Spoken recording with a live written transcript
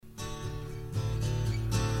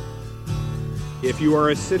If you are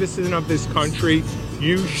a citizen of this country,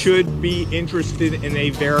 you should be interested in a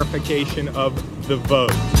verification of the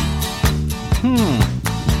vote.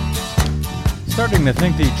 Starting to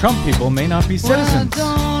think the Trump people may not be citizens.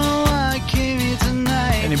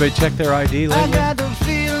 Anybody check their ID lately? I got the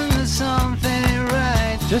feeling that something ain't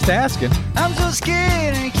right. Just asking. I'm so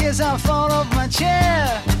scared in case I fall off my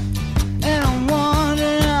chair. And I'm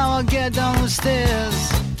wondering how I'll get down the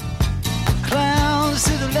stairs. Clowns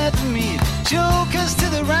to the left of me, jokers to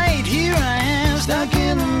the right. Here I am, stuck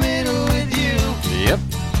in the middle with you. Yep.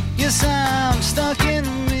 Yes, I'm stuck in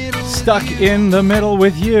the middle. Stuck in the middle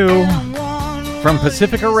with you. From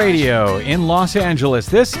Pacifica Radio in Los Angeles,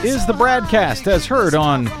 this is the BradCast, as heard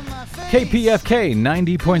on KPFK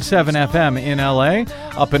 90.7 FM in LA,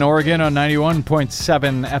 up in Oregon on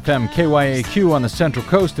 91.7 FM KYAQ on the Central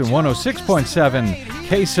Coast and 106.7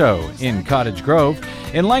 KSO in Cottage Grove,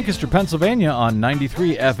 in Lancaster, Pennsylvania on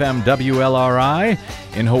 93 FM WLRI,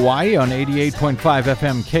 in Hawaii on 88.5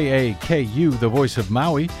 FM KAKU, the voice of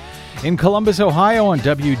Maui, in Columbus, Ohio on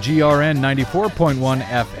WGRN 94.1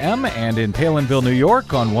 FM, and in Palinville, New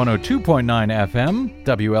York on 102.9 FM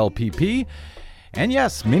WLPP. And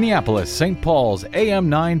yes, Minneapolis, St. Paul's, AM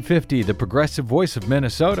 950, the progressive voice of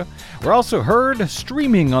Minnesota. We're also heard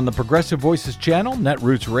streaming on the Progressive Voices channel,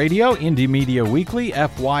 Netroots Radio, Indie Media Weekly,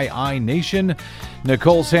 FYI Nation,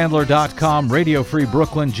 NicoleSandler.com, Radio Free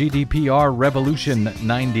Brooklyn, GDPR, Revolution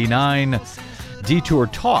 99, Detour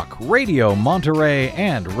Talk, Radio Monterey,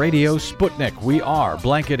 and Radio Sputnik. We are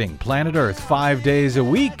blanketing planet Earth 5 days a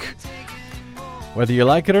week. Whether you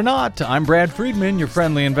like it or not, I'm Brad Friedman, your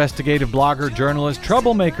friendly investigative blogger, journalist,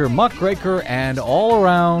 troublemaker, muckraker, and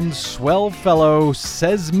all-around swell fellow,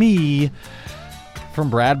 says me,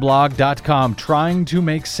 from bradblog.com, trying to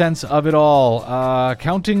make sense of it all.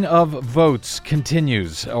 Counting of votes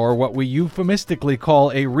continues, or what we euphemistically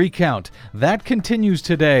call a recount. That continues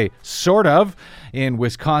today, sort of, in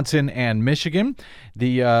Wisconsin and Michigan.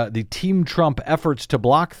 The Team Trump efforts to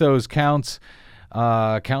block those counts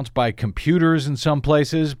by computers in some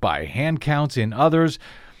places, by hand counts in others.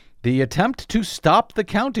 The attempt to stop the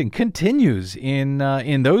counting continues in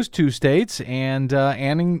those two states and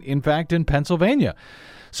in fact in Pennsylvania.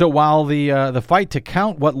 So while the fight to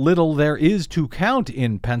count what little there is to count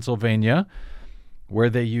in Pennsylvania, where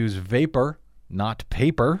they use vapor, not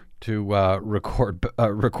paper, to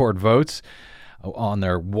record votes on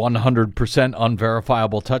their 100%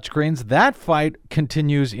 unverifiable touchscreens. That fight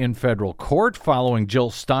continues in federal court following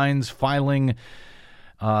Jill Stein's filing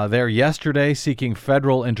there yesterday seeking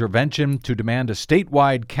federal intervention to demand a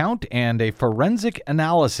statewide count and a forensic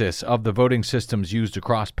analysis of the voting systems used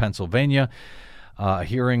across Pennsylvania. A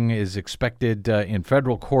hearing is expected in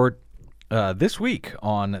federal court this week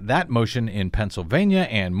on that motion in Pennsylvania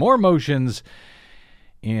and more motions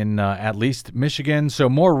in at least Michigan. So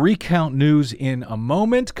more recount news in a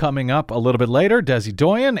moment. Coming up a little bit later, Desi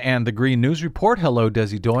Doyen and the Green News Report. Hello,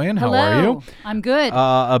 Desi Doyen. How are you? I'm good.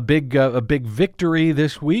 A big victory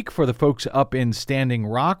this week for the folks up in Standing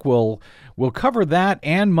Rock. We'll cover that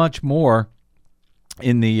and much more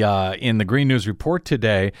in the Green News Report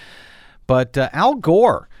today. But Al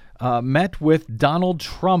Gore met with Donald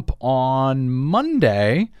Trump on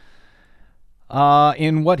Monday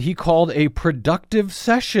in what he called a productive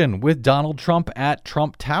session with Donald Trump at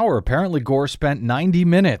Trump Tower. Apparently, Gore spent 90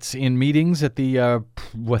 minutes in meetings at the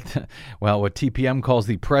what TPM calls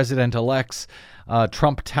the president-elect's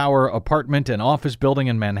Trump Tower apartment and office building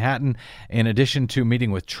in Manhattan. In addition to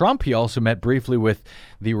meeting with Trump, he also met briefly with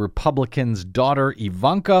the Republican's daughter,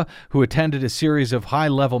 Ivanka, who attended a series of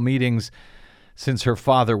high-level meetings since her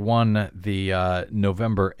father won the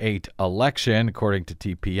November 8 election, according to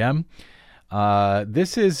TPM.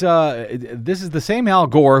 This is the same Al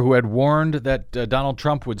Gore who had warned that Donald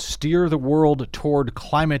Trump would steer the world toward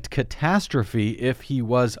climate catastrophe if he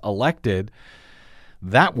was elected.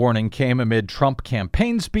 That warning came amid Trump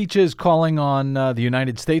campaign speeches calling on the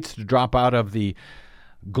United States to drop out of the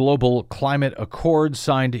global climate accord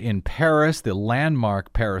signed in Paris, the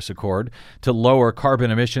landmark Paris Accord, to lower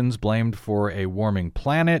carbon emissions blamed for a warming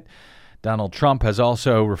planet. Donald Trump has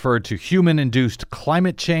also referred to human-induced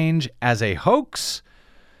climate change as a hoax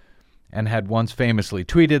and had once famously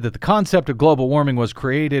tweeted that the concept of global warming was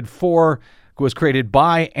created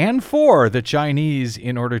by and for the Chinese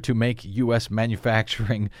in order to make U.S.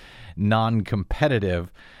 manufacturing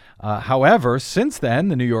non-competitive. However, since then,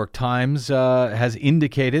 the New York Times has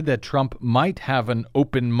indicated that Trump might have an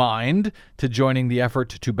open mind to joining the effort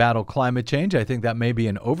to battle climate change. I think that may be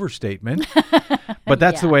an overstatement, but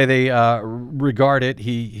that's the way they regard it.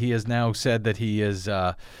 He has now said that he is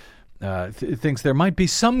thinks there might be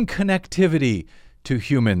some connectivity to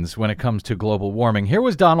humans when it comes to global warming. Here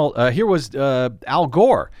was Al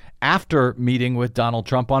Gore after meeting with Donald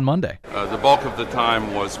Trump on Monday. The bulk of the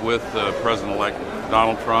time was with President-elect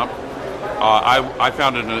Donald Trump. I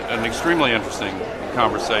found it an extremely interesting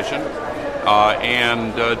conversation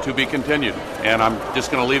and to be continued. And I'm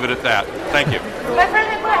just going to leave it at that. Thank you.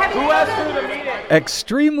 Who asked for the meeting?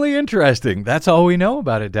 Extremely interesting. That's all we know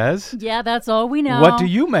about it, Des. Yeah, that's all we know. What do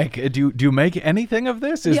you make? Do you make anything of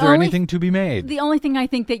this? Is there anything to be made? The only thing I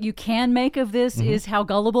think that you can make of this is how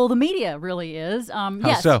gullible the media really is.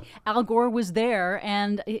 Yes, so? Al Gore was there,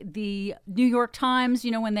 and the New York Times,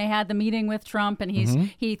 when they had the meeting with Trump, and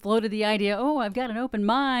he floated the idea, I've got an open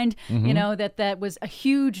mind, that was a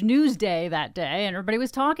huge news day that day, and everybody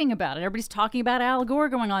was talking about it. Everybody's talking about Al Gore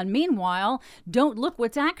going on. Meanwhile, don't look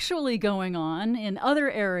what's actually going on in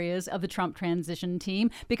other areas of the Trump transition team,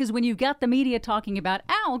 because when you've got the media talking about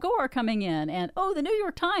Al Gore coming in and, the New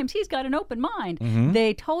York Times, he's got an open mind,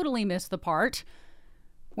 they totally miss the part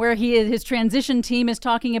where his transition team is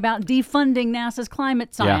talking about defunding NASA's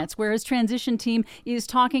climate science, where his transition team is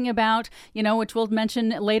talking about, which we'll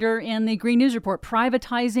mention later in the Green News Report,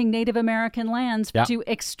 privatizing Native American lands to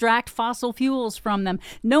extract fossil fuels from them.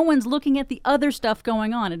 No one's looking at the other stuff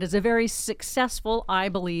going on. It is a very successful, I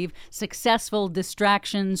believe,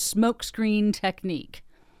 distraction smokescreen technique.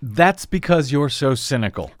 That's because you're so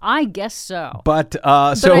cynical. I guess so. But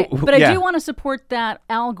I do want to support that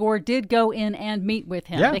Al Gore did go in and meet with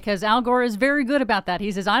him because Al Gore is very good about that.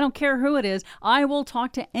 He says, I don't care who it is. I will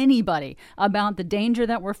talk to anybody about the danger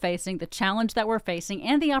that we're facing, the challenge that we're facing,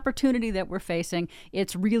 and the opportunity that we're facing.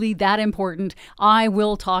 It's really that important. I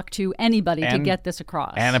will talk to anybody to get this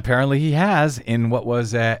across. And apparently he has in what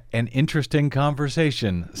was an interesting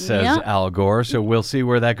conversation, says Al Gore. So we'll see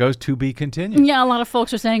where that goes, to be continued. Yeah, a lot of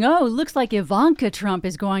folks are saying, it looks like Ivanka Trump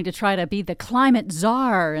is going to try to be the climate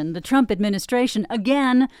czar and the Trump administration.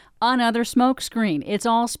 Again, another smokescreen. It's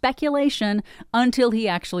all speculation until he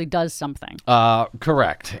actually does something.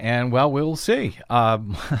 Correct. And, we'll see.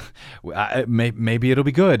 Maybe it'll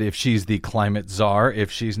be good if she's the climate czar, if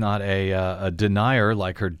she's not a denier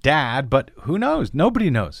like her dad. But who knows? Nobody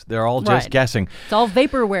knows. They're all just guessing. It's all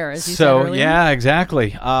vaporware, as you said earlier. Yeah,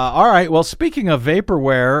 exactly. All right. Well, speaking of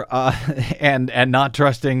vaporware and not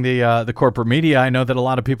trusting the corporate media, I know that a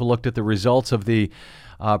lot of people looked at the results of the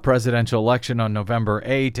presidential election on November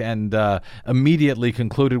 8 and immediately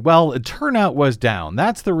concluded, the turnout was down.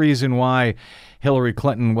 That's the reason why Hillary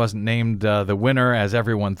Clinton wasn't named the winner as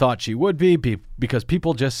everyone thought she would be, because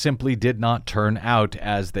people just simply did not turn out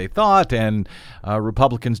as they thought, and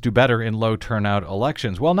Republicans do better in low turnout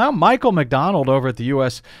elections. Well, now Michael McDonald over at the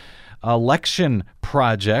U.S. Election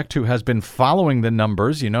Project, who has been following the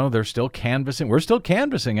numbers, they're still canvassing. We're still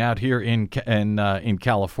canvassing out here in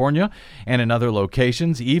California and in other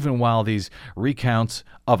locations, even while these recounts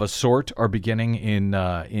of a sort are beginning in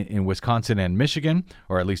Wisconsin and Michigan,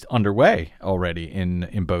 or at least underway already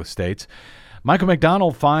in both states. Michael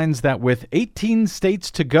McDonald finds that with 18 states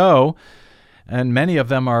to go, and many of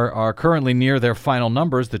them are currently near their final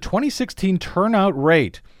numbers, the 2016 turnout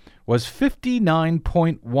rate was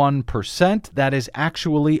 59.1%. That is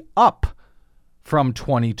actually up from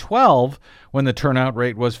 2012, when the turnout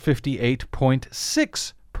rate was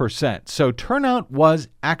 58.6%. So turnout was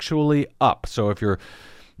actually up. So if you're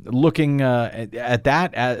looking at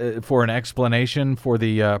that for an explanation for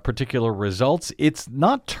the particular results, it's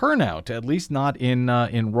not turnout, at least not in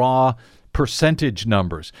raw percentage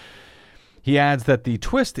numbers. He adds that the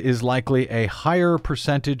twist is likely a higher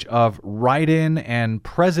percentage of write-in and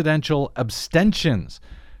presidential abstentions.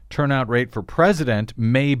 Turnout rate for president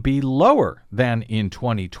may be lower than in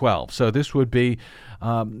 2012. So this would be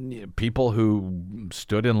people who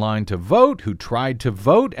stood in line to vote, who tried to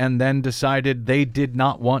vote, and then decided they did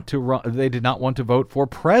not want to vote for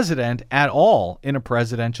president at all in a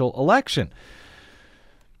presidential election.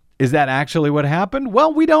 Is that actually what happened?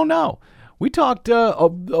 Well, we don't know. We talked a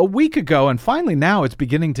week ago, and finally now it's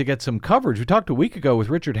beginning to get some coverage. We talked a week ago with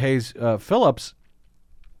Richard Hayes Phillips,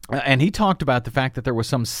 and he talked about the fact that there was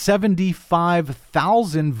some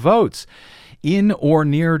 75,000 votes in or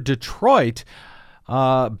near Detroit,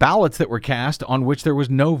 ballots that were cast on which there was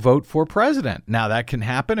no vote for president. Now, that can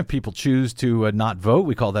happen if people choose to not vote.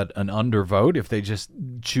 We call that an undervote, if they just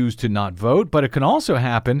choose to not vote. But it can also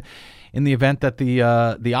happen in the event that the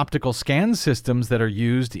optical scan systems that are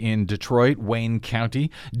used in Detroit, Wayne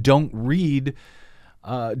County, don't read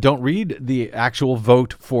the actual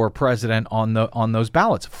vote for president on those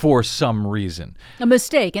ballots for some reason. A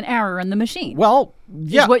mistake, an error in the machine. Well,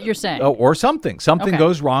 yeah, is what you're saying. Or something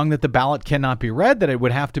goes wrong that the ballot cannot be read, that it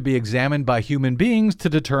would have to be examined by human beings to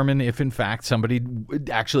determine if in fact somebody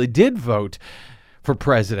actually did vote for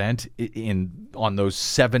president on those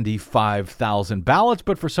 75,000 ballots,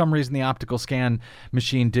 but for some reason the optical scan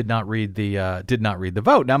machine did not read the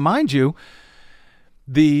vote. Now, mind you,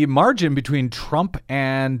 the margin between Trump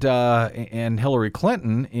and Hillary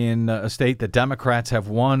Clinton in a state that Democrats have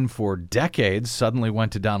won for decades suddenly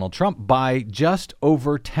went to Donald Trump by just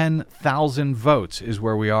over 10,000 votes is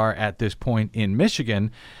where we are at this point in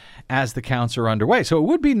Michigan as the counts are underway. So it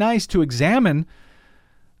would be nice to examine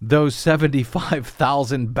those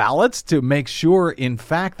 75,000 ballots to make sure, in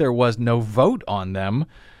fact, there was no vote on them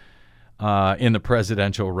in the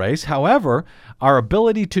presidential race. However, our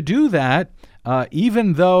ability to do that,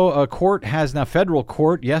 even though a federal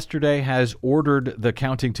court yesterday has ordered the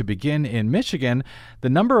counting to begin in Michigan, the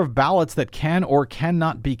number of ballots that can or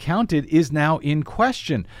cannot be counted is now in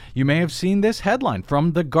question. You may have seen this headline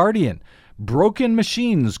from The Guardian. Broken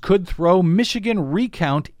machines could throw Michigan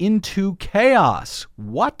recount into chaos.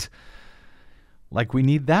 What? Like we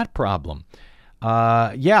need that problem.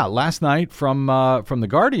 Last night from The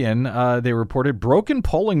Guardian, they reported broken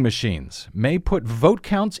polling machines may put vote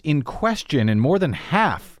counts in question in more than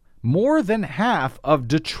half of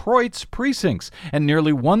Detroit's precincts and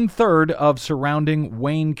nearly 1/3 of surrounding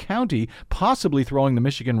Wayne County, possibly throwing the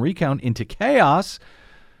Michigan recount into chaos.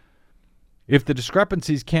 If the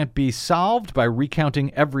discrepancies can't be solved by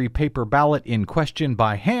recounting every paper ballot in question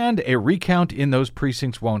by hand, a recount in those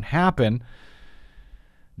precincts won't happen.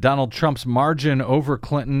 Donald Trump's margin over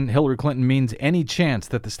Hillary Clinton means any chance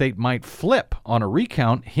that the state might flip on a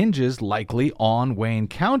recount hinges likely on Wayne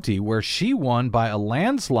County, where she won by a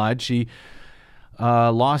landslide. She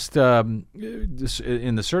lost in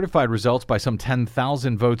the certified results by some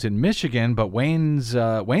 10,000 votes in Michigan, but Wayne's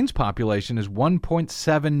population is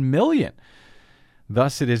 1.7 million.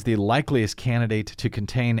 Thus, it is the likeliest candidate to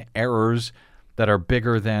contain errors that are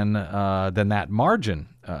bigger than that margin.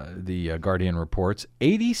 The Guardian reports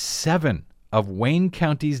 87 of Wayne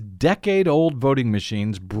County's decade-old voting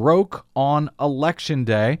machines broke on Election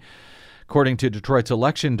Day, according to Detroit's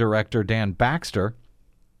election director, Dan Baxter.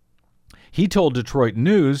 He told Detroit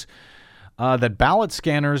News that ballot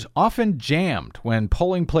scanners often jammed when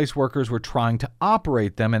polling place workers were trying to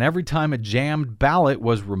operate them, and every time a jammed ballot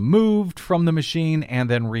was removed from the machine and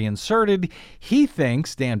then reinserted,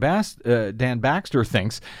 Dan Baxter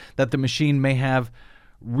thinks that the machine may have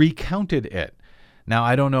recounted it. Now,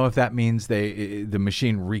 I don't know if that means the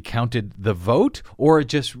machine recounted the vote or it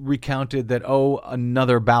just recounted that,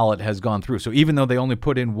 another ballot has gone through. So even though they only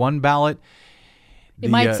put in one ballot, it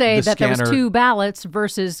might say that scanner, there was two ballots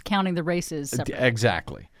versus counting the races separately.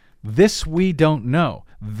 Exactly. This we don't know.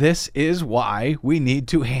 This is why we need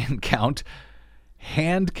to hand count,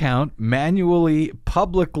 manually,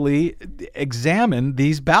 publicly examine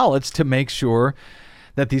these ballots to make sure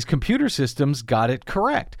that these computer systems got it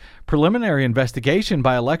correct. Preliminary investigation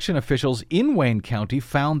by election officials in Wayne County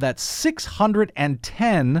found that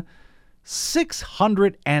 610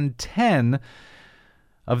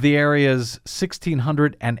 of the area's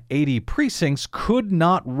 1,680 precincts could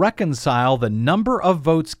not reconcile the number of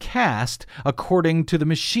votes cast according to the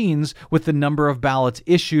machines with the number of ballots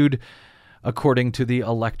issued according to the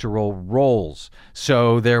electoral rolls.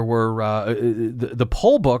 So there were the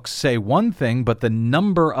poll books say one thing, but the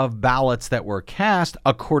number of ballots that were cast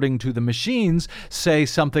according to the machines say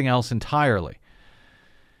something else entirely.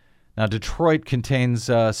 Now, Detroit contains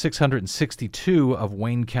 662 of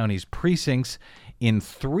Wayne County's precincts. In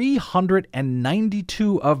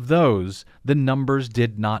 392 of those, the numbers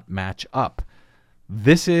did not match up.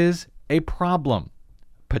 This is a problem,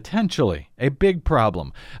 potentially a big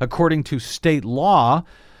problem. According to state law,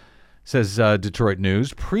 says Detroit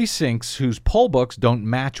News, precincts whose poll books don't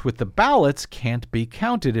match with the ballots can't be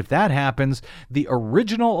counted. If that happens, the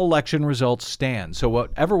original election results stand. So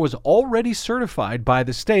whatever was already certified by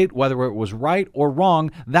the state, whether it was right or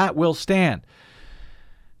wrong, that will stand.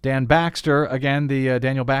 Dan Baxter, again,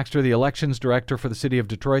 Daniel Baxter, the elections director for the city of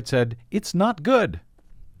Detroit, said, it's not good.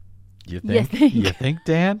 You think,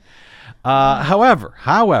 Dan? However,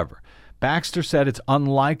 Baxter said it's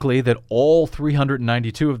unlikely that all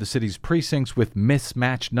 392 of the city's precincts with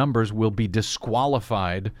mismatched numbers will be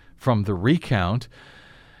disqualified from the recount.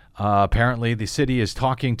 Apparently, the city is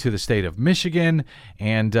talking to the state of Michigan,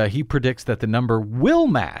 and he predicts that the number will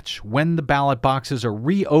match when the ballot boxes are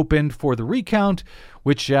reopened for the recount,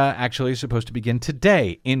 which actually is supposed to begin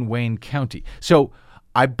today in Wayne County. So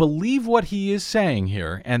I believe what he is saying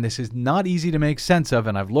here, and this is not easy to make sense of,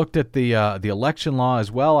 and I've looked at the election law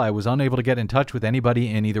as well. I was unable to get in touch with anybody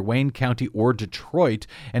in either Wayne County or Detroit,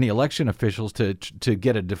 any election officials, to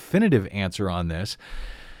get a definitive answer on this.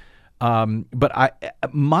 But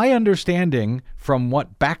my understanding from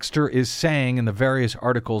what Baxter is saying in the various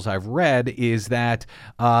articles I've read is that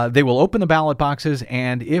they will open the ballot boxes,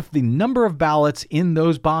 and if the number of ballots in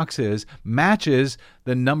those boxes matches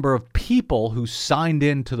the number of people who signed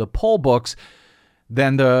into the poll books,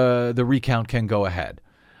 then the recount can go ahead.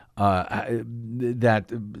 That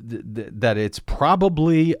it's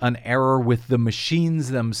probably an error with the machines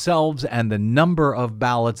themselves and the number of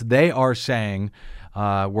ballots they are saying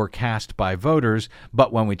were cast by voters.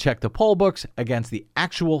 But when we check the poll books against the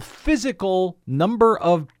actual physical number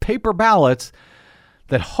of paper ballots,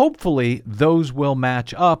 that hopefully those will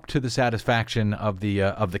match up to the satisfaction of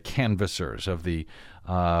the canvassers, of the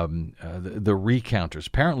recounters.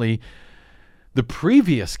 Apparently, the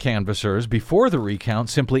previous canvassers before the recount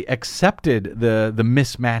simply accepted the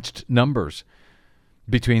mismatched numbers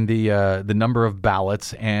between the number of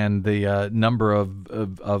ballots and the number of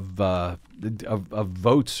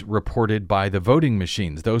votes reported by the voting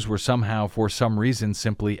machines. Those were somehow, for some reason,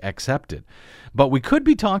 simply accepted. But we could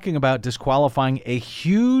be talking about disqualifying a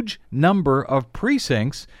huge number of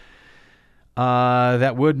precincts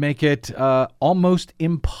that would make it almost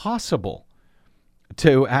impossible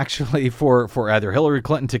to actually for either Hillary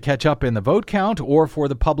Clinton to catch up in the vote count or for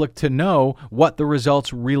the public to know what the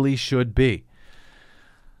results really should be.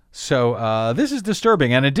 So this is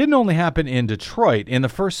disturbing, and it didn't only happen in Detroit. In the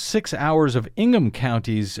first 6 hours of Ingham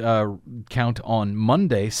County's count on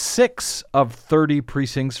Monday, 6 of 30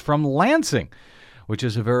 precincts from Lansing, which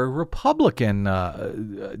is a very Republican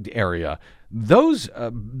area, those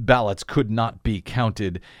ballots could not be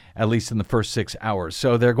counted, at least in the first 6 hours.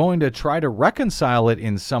 So they're going to try to reconcile it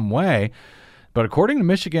in some way. But according to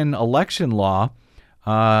Michigan election law,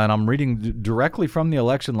 and I'm reading directly from the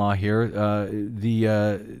election law here,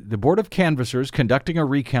 the Board of Canvassers conducting a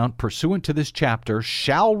recount pursuant to this chapter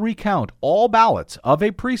shall recount all ballots of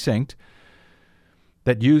a precinct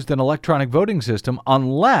that used an electronic voting system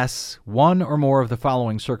unless one or more of the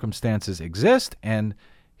following circumstances exist. And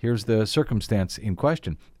here's the circumstance in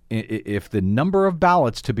question. If the number of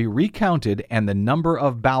ballots to be recounted and the number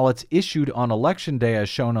of ballots issued on Election Day as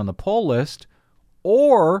shown on the poll list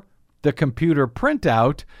or the computer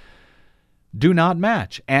printout do not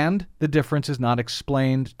match, and the difference is not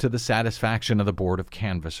explained to the satisfaction of the Board of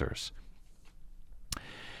Canvassers.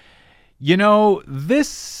 You know,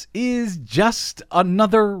 this is just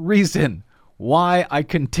another reason why I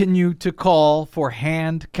continue to call for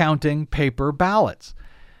hand-counting paper ballots.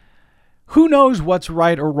 Who knows what's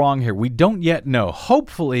right or wrong here? We don't yet know.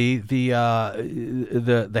 Hopefully,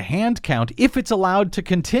 the hand count, if it's allowed to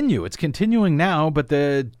continue, it's continuing now, but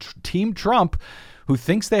the Team Trump, who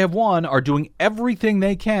thinks they have won, are doing everything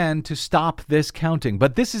they can to stop this counting.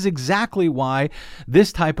 But this is exactly why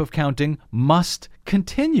this type of counting must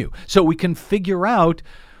continue, so we can figure out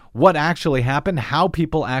what actually happened, how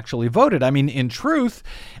people actually voted. I mean, in truth,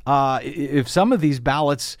 if some of these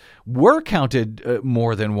ballots were counted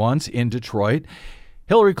more than once in Detroit,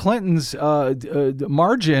 Hillary Clinton's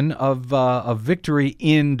margin of victory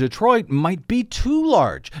in Detroit might be too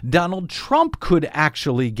large. Donald Trump could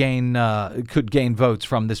actually gain votes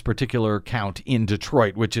from this particular count in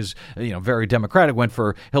Detroit, which is very Democratic. Went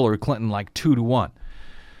for Hillary Clinton like 2-1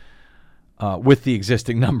 with the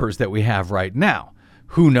existing numbers that we have right now.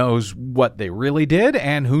 Who knows what they really did,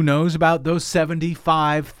 and who knows about those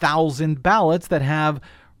 75,000 ballots that have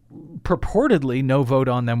purportedly no vote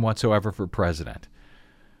on them whatsoever for president.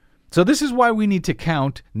 So this is why we need to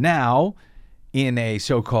count now in a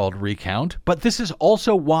so-called recount, but this is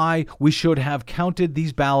also why we should have counted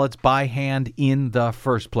these ballots by hand in the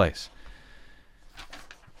first place,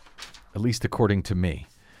 at least according to me.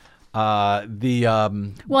 Well,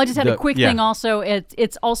 I just had a quick thing also.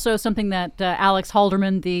 It's also something that Alex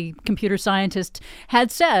Halderman, the computer scientist, had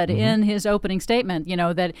said in his opening statement,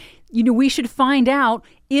 that we should find out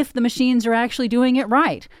if the machines are actually doing it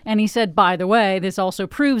right. And he said, by the way, this also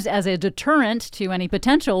proves as a deterrent to any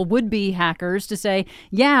potential would-be hackers to say,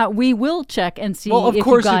 yeah, we will check and see if you got in there. Well,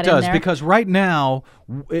 of course it does, because right now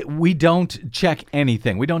we don't check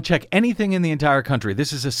anything. We don't check anything in the entire country.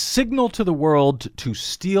 This is a signal to the world to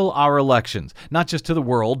steal our elections. Not just to the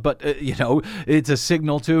world, but, it's a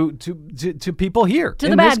signal to people here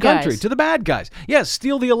in this country. To the bad guys. Yes,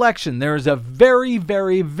 steal the election. There is a very,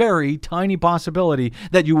 very, very tiny possibility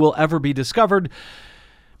that you will ever be discovered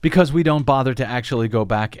because we don't bother to actually go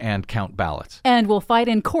back and count ballots. And we'll fight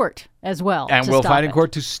in court as well. And we'll fight in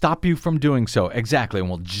court to stop you from doing so. Exactly. And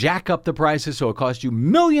we'll jack up the prices so it costs you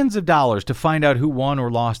millions of dollars to find out who won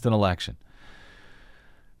or lost an election.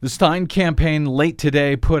 The Stein campaign late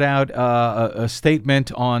today put out a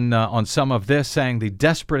statement on some of this, saying the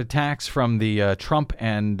desperate attacks from the Trump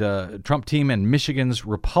team and Michigan's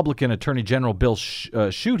Republican Attorney General Bill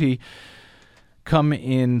Schuette come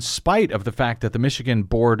in spite of the fact that the Michigan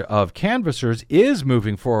Board of Canvassers is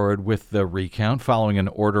moving forward with the recount following an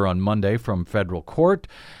order on Monday from federal court.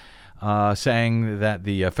 Saying that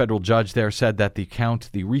the federal judge there said that the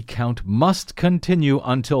recount must continue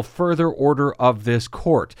until further order of this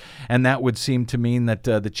court. And that would seem to mean that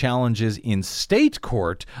the challenges in state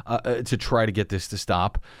court to try to get this to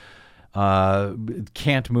stop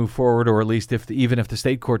can't move forward, or at least even if the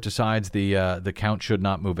state court decides the count should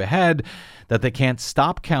not move ahead, that they can't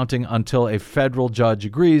stop counting until a federal judge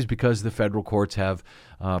agrees, because the federal courts have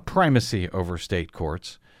primacy over state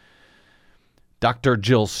courts. Dr.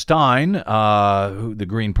 Jill Stein, the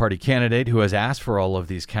Green Party candidate who has asked for all of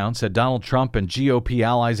these counts, said Donald Trump and GOP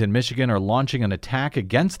allies in Michigan are launching an attack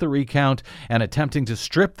against the recount and attempting to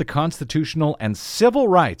strip the constitutional and civil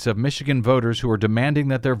rights of Michigan voters who are demanding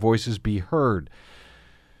that their voices be heard.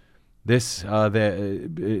 This,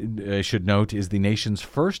 I should note, is the nation's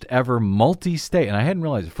first ever multi-state, and I hadn't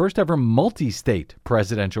realized, first ever multi-state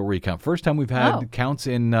presidential recount. First time we've had counts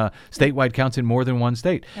in statewide counts in more than one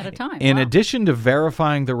state. At a time. In addition to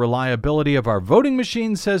verifying the reliability of our voting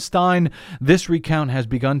machines, says Stein, this recount has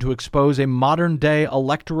begun to expose a modern-day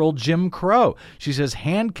electoral Jim Crow. She says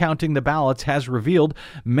hand counting the ballots has revealed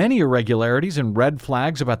many irregularities and red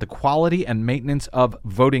flags about the quality and maintenance of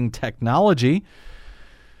voting technology,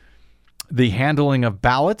 the handling of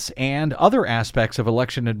ballots, and other aspects of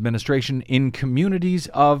election administration in communities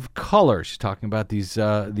of color. She's talking about these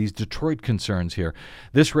Detroit concerns here.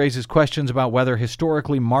 This raises questions about whether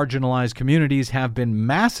historically marginalized communities have been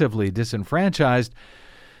massively disenfranchised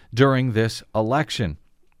during this election.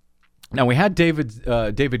 Now, we had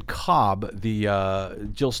David Cobb, the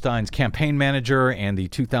Jill Stein's campaign manager and the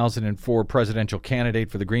 2004 presidential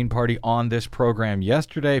candidate for the Green Party, on this program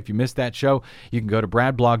yesterday. If you missed that show, you can go to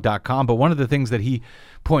bradblog.com. But one of the things that he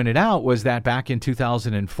pointed out was that back in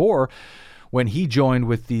 2004, when he joined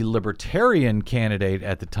with the Libertarian candidate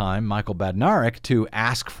at the time, Michael Badnarik, to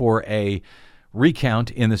ask for a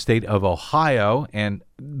recount in the state of Ohio, and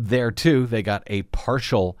there, too, they got a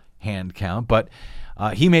partial hand count. But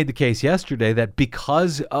he made the case yesterday that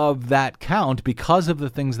because of that count, because of the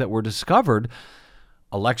things that were discovered,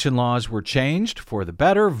 election laws were changed for the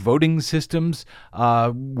better. Voting systems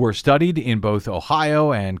were studied in both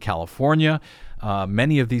Ohio and California.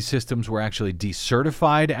 Many of these systems were actually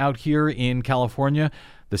decertified out here in California.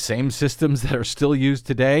 The same systems that are still used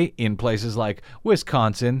today in places like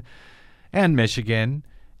Wisconsin and Michigan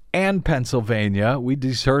and Pennsylvania. We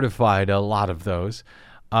decertified a lot of those.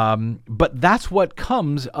 But that's what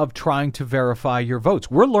comes of trying to verify your votes.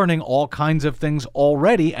 We're learning all kinds of things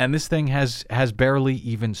already, and this thing has barely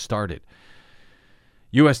even started.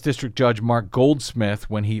 U.S. District Judge Mark Goldsmith,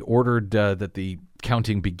 when he ordered that the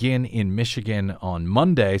counting begin in Michigan on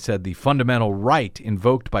Monday, said the fundamental right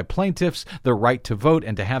invoked by plaintiffs, the right to vote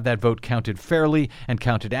and to have that vote counted fairly and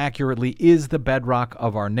counted accurately, is the bedrock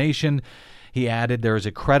of our nation. He added, there is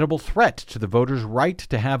a credible threat to the voters' right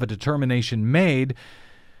to have a determination made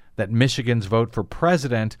that Michigan's vote for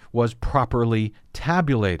president was properly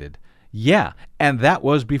tabulated. Yeah, and that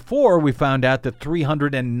was before we found out that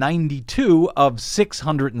 392 of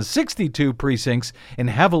 662 precincts in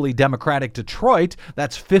heavily Democratic Detroit,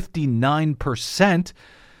 that's 59%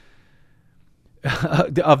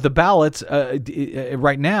 of the ballots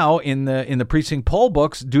right now in the precinct poll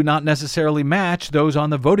books, do not necessarily match those on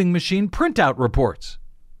the voting machine printout reports.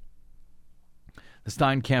 The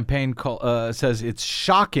Stein campaign says it's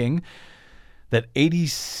shocking that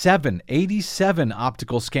 87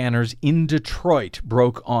 optical scanners in Detroit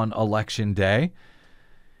broke on Election Day.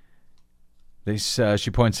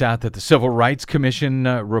 She points out that the Civil Rights Commission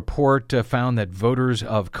report found that voters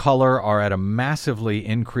of color are at a massively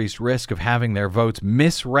increased risk of having their votes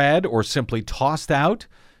misread or simply tossed out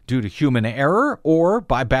due to human error or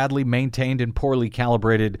by badly maintained and poorly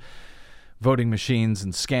calibrated voting machines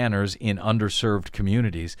and scanners in underserved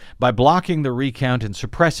communities. By blocking the recount and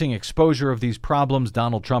suppressing exposure of these problems,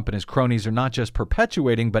 Donald Trump and his cronies are not just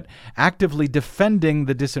perpetuating, but actively defending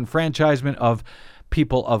the disenfranchisement of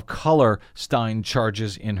people of color, Stein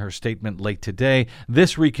charges in her statement late today.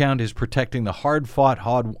 This recount is protecting the hard-fought,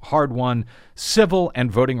 hard-won civil and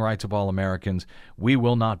voting rights of all Americans. We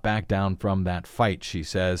will not back down from that fight, she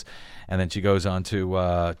says. And then she goes on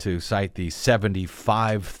to cite the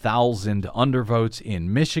 75,000 undervotes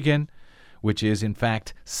in Michigan, which is, in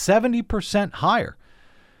fact, 70% higher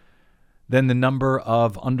than the number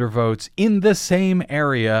of undervotes in the same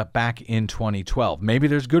area back in 2012. Maybe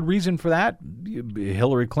there's good reason for that.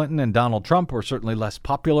 Hillary Clinton and Donald Trump were certainly less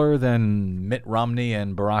popular than Mitt Romney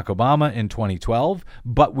and Barack Obama in 2012,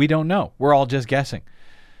 but we don't know. We're all just guessing.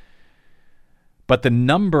 But the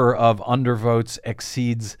number of undervotes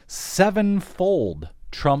exceeds sevenfold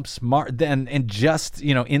Trump's and just,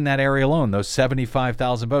 in that area alone, those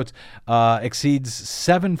 75,000 votes exceeds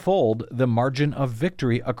sevenfold the margin of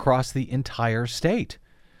victory across the entire state.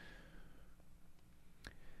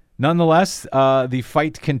 Nonetheless, the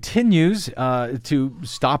fight continues to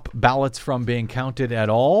stop ballots from being counted at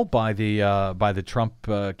all by the Trump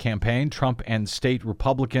campaign. Trump and state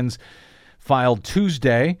Republicans filed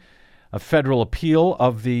Tuesday a federal appeal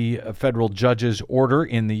of the federal judge's order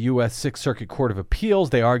in the U.S. Sixth Circuit Court of Appeals.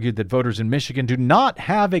 They argued that voters in Michigan do not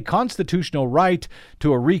have a constitutional right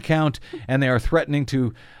to a recount, and they are threatening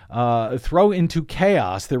to throw into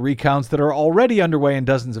chaos the recounts that are already underway in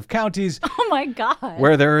dozens of counties. Oh, my God.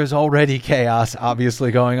 Where there is already chaos,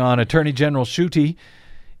 obviously, going on. Attorney General Schuette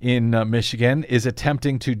in Michigan is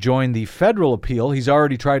attempting to join the federal appeal. He's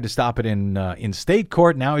already tried to stop it in state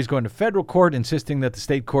court. Now he's going to federal court, insisting that the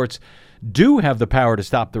state courts do have the power to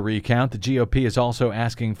stop the recount. The GOP is also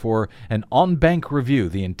asking for an en-banc review.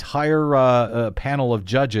 The entire panel of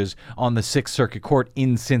judges on the Sixth Circuit Court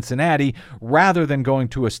in Cincinnati, rather than going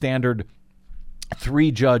to a standard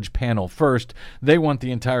 3-judge panel first. They want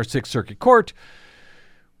the entire Sixth Circuit Court,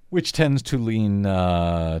 which tends to lean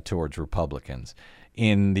towards Republicans.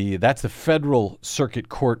 That's the federal circuit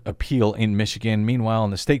court appeal in Michigan. Meanwhile,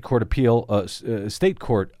 in the state court appeal,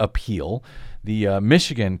 the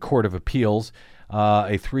Michigan Court of Appeals,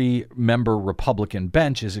 a 3-member Republican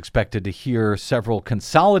bench is expected to hear several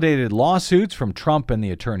consolidated lawsuits from Trump and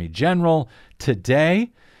the Attorney General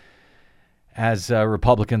today, as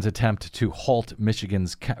Republicans attempt to halt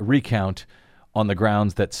Michigan's recount on the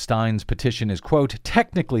grounds that Stein's petition is, quote,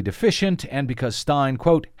 technically deficient, and because Stein,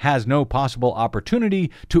 quote, has no possible opportunity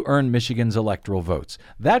to earn Michigan's electoral votes.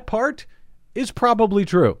 That part is probably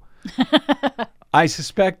true. I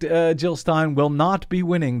suspect Jill Stein will not be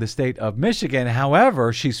winning the state of Michigan.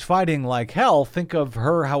 However, she's fighting like hell. Think of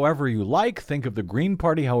her however you like. Think of the Green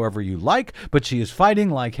Party however you like. But she is fighting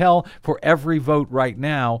like hell for every vote right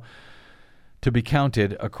now to be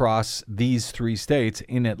counted across these 3 states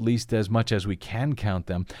in at least as much as we can count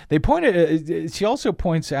them. She also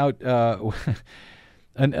points out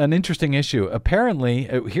an interesting issue. Apparently,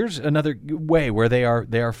 here's another way where they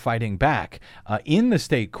are fighting back in the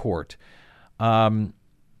state court. To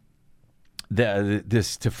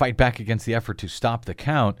fight back against the effort to stop the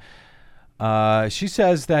count. She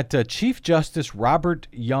says that Chief Justice Robert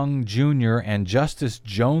Young Jr. and Justice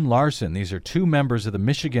Joan Larson, these are 2 members of the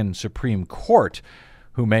Michigan Supreme Court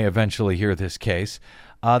who may eventually hear this case,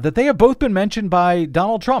 that they have both been mentioned by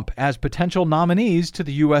Donald Trump as potential nominees to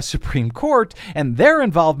the U.S. Supreme Court, and their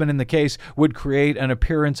involvement in the case would create an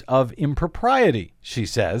appearance of impropriety, she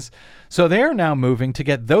says. So they are now moving to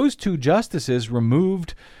get those 2 justices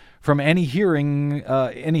removed from any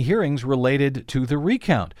hearings related to the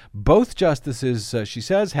recount. Both justices, she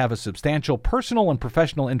says, have a substantial personal and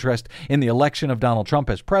professional interest in the election of Donald Trump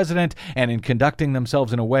as president and in conducting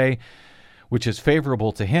themselves in a way which is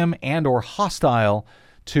favorable to him and or hostile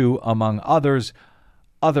to, among others,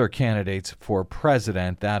 other candidates for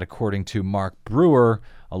president. That, according to Mark Brewer,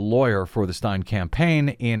 a lawyer for the Stein campaign,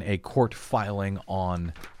 in a court filing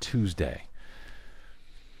on Tuesday.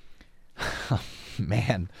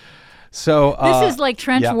 Man. So this is like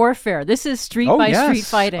trench warfare. This is street by street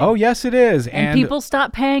fighting. Oh, yes, it is. And people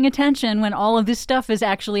stop paying attention when all of this stuff is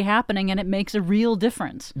actually happening, and it makes a real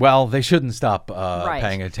difference. Well, they shouldn't stop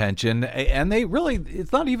paying attention. And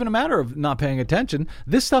it's not even a matter of not paying attention.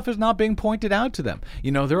 This stuff is not being pointed out to them.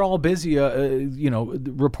 They're all busy,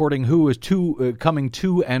 reporting who is coming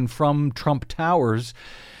to and from Trump Towers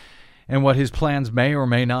and what his plans may or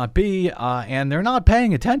may not be. And they're not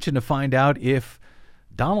paying attention to find out if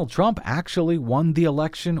Donald Trump actually won the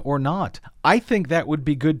election or not. I think that would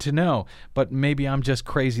be good to know, but maybe I'm just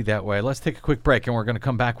crazy that way. Let's take a quick break, and we're going to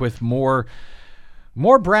come back with more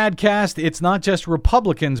BradCast. It's not just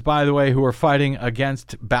Republicans, by the way, who are fighting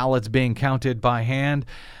against ballots being counted by hand.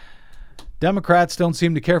 Democrats don't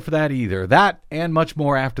seem to care for that either. That and much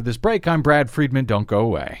more after this break. I'm Brad Friedman. Don't go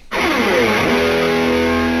away.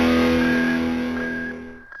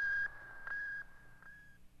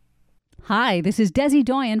 Hi, this is Desi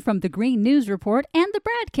Doyen from the Green News Report and the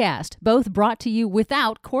BradCast, both brought to you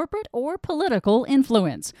without corporate or political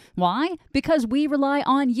influence. Why? Because we rely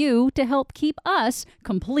on you to help keep us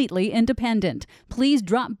completely independent. Please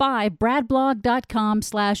drop by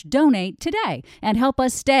bradblog.com/donate today and help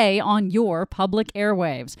us stay on your public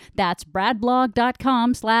airwaves. That's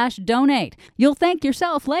bradblog.com/donate. You'll thank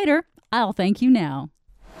yourself later. I'll thank you now.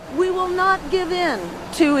 We will not give in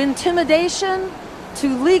to intimidation,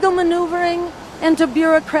 to legal maneuvering, and to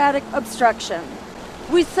bureaucratic obstruction.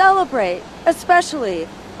 We celebrate, especially,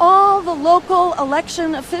 all the local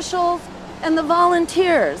election officials and the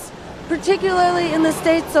volunteers, particularly in the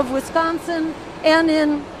states of Wisconsin and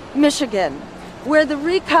in Michigan, where the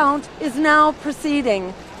recount is now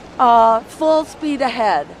proceeding full speed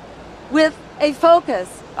ahead, with a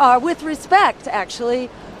focus, with respect, actually,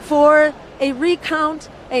 for a recount,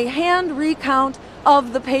 a hand recount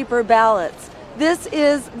of the paper ballots. This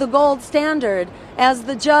is the gold standard, as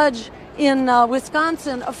the judge in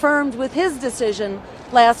Wisconsin affirmed with his decision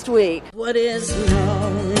last week. What is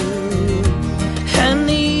known, and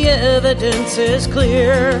the evidence is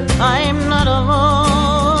clear. I'm not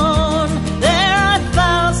alone. There are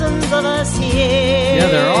thousands of us here. Yeah,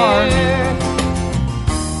 there are.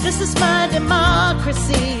 This is my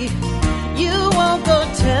democracy. You won't go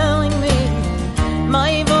telling me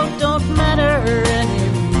my vote don't matter anymore.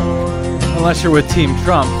 Unless you're with Team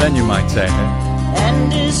Trump, then you might say.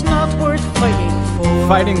 And is not worth fighting for.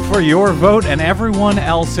 Fighting for your vote and everyone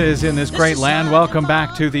else's in this great land. Welcome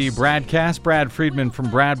back to the BradCast. Brad Friedman from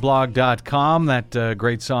bradblog.com. That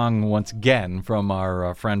great song once again from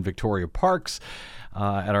our friend Victoria Parks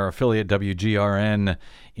at our affiliate WGRN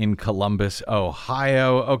in Columbus,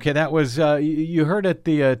 Ohio. Okay, that was, you heard at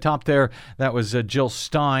the top there, that was Jill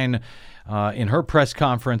Stein in her press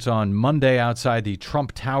conference on Monday outside the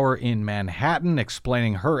Trump Tower in Manhattan,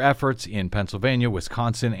 explaining her efforts in Pennsylvania,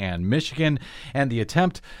 Wisconsin, and Michigan, and the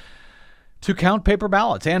attempt to count paper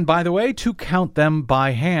ballots. And by the way, to count them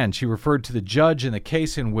by hand. She referred to the judge in the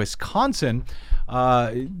case in Wisconsin.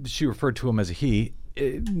 She referred to him as a he.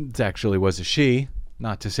 It actually was a she.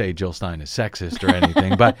 Not to say Jill Stein is sexist or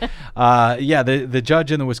anything, but the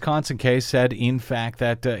judge in the Wisconsin case said, in fact,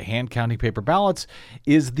 that hand counting paper ballots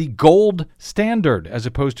is the gold standard, as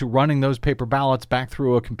opposed to running those paper ballots back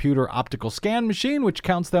through a computer optical scan machine, which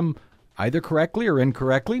counts them either correctly or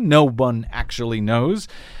incorrectly. No one actually knows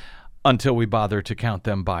until we bother to count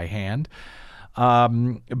them by hand.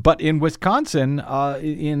 But in Wisconsin,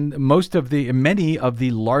 in many of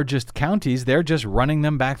the largest counties, they're just running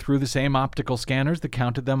them back through the same optical scanners that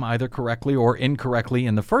counted them either correctly or incorrectly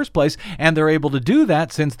in the first place. And they're able to do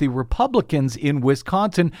that since the Republicans in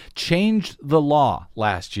Wisconsin changed the law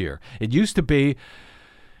last year. It used to be,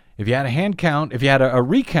 if you had a hand count, if you had a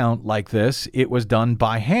recount like this, it was done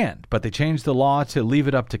by hand. But they changed the law to leave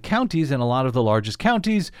it up to counties, and a lot of the largest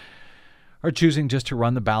counties are choosing just to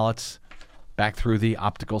run the ballots back through the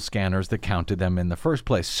optical scanners that counted them in the first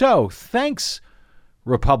place. So, thanks,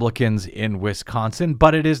 Republicans in Wisconsin.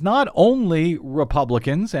 But it is not only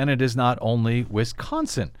Republicans, and it is not only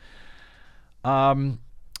Wisconsin.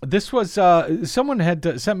 This was, someone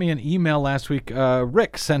had sent me an email last week.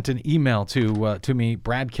 Rick sent an email to me,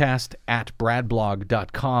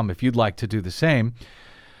 bradcast@bradblog.com, if you'd like to do the same,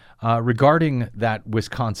 regarding that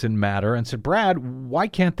Wisconsin matter, and said, Brad, why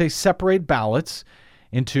can't they separate ballots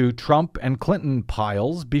into Trump and Clinton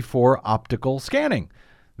piles before optical scanning?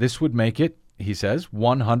 This would make it, he says,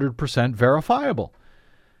 100% verifiable.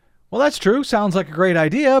 Well, that's true. Sounds like a great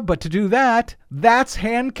idea. But to do that, that's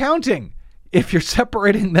hand counting. If you're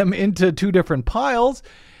separating them into two different piles,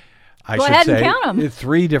 Go ahead and count them.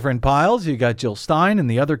 Three different piles. You got Jill Stein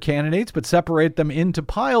and the other candidates, but separate them into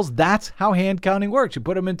piles. That's how hand counting works. You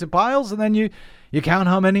put them into piles, and then you count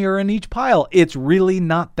how many are in each pile. It's really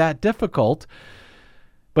not that difficult.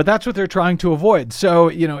 But that's what they're trying to avoid. So,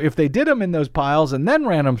 if they did them in those piles and then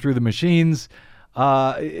ran them through the machines,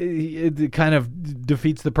 it kind of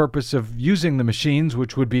defeats the purpose of using the machines,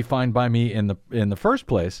 which would be fine by me in the first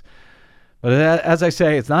place. But as I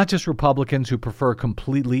say, it's not just Republicans who prefer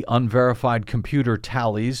completely unverified computer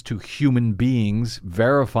tallies to human beings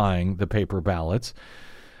verifying the paper ballots.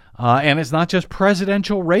 And it's not just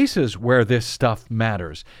presidential races where this stuff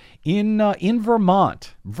matters. In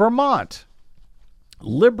Vermont,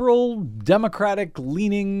 liberal,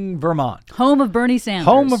 Democratic-leaning Vermont. Home of Bernie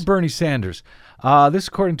Sanders. This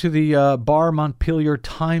according to the Bar-Montpelier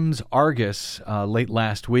Times-Argus late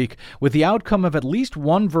last week. With the outcome of at least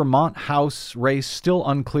one Vermont House race still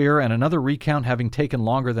unclear and another recount having taken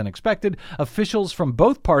longer than expected, officials from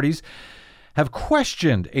both parties have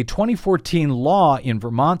questioned a 2014 law in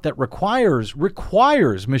Vermont that requires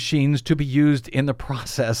machines to be used in the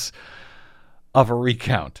process of a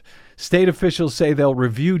recount. State officials say they'll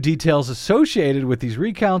review details associated with these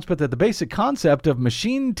recounts, but that the basic concept of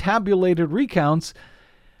machine-tabulated recounts,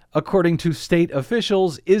 according to state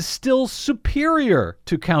officials, is still superior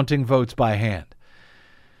to counting votes by hand.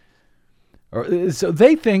 So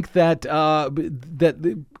they think that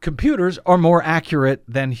the computers are more accurate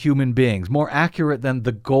than human beings, more accurate than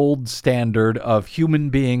the gold standard of human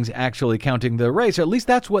beings actually counting the race. Or at least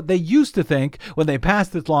that's what they used to think when they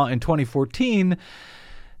passed this law in 2014.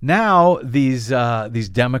 Now these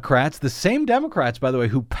Democrats, the same Democrats, by the way,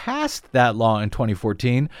 who passed that law in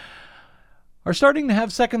 2014, are starting to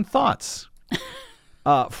have second thoughts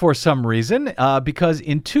for some reason, because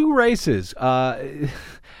in two races,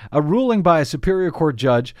 a ruling by a Superior Court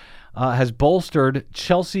judge has bolstered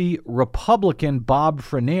Chelsea Republican Bob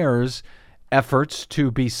Frenair's efforts to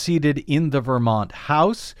be seated in the Vermont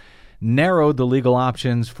House, narrowed the legal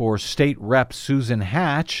options for State Rep Susan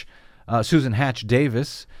Hatch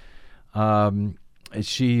Davis.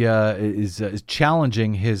 She is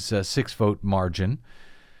challenging his 6-vote margin.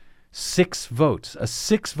 6 votes, a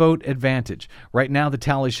 6-vote advantage. Right now, the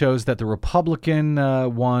tally shows that the Republican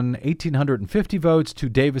won 1,850 votes to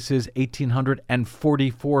Davis's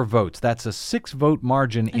 1,844 votes. That's a 6-vote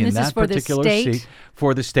margin in that particular seat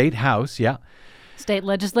for the state house. Yeah, state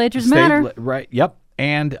legislatures matter. Right. Yep.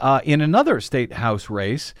 And in another state house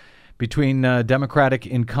race between Democratic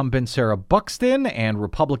incumbent Sarah Buxton and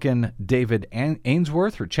Republican David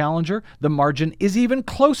Ainsworth, her challenger, the margin is even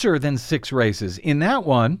closer than 6 races. In that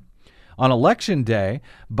one, on Election Day,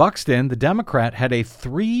 Buxton, the Democrat, had a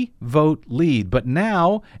 3-vote lead, but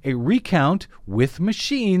now a recount with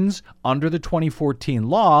machines under the 2014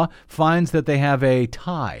 law finds that they have a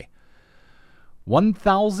tie.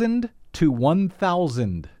 1,000 to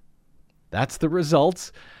 1,000. That's the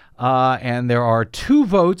results. And there are 2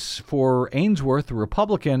 votes for Ainsworth, the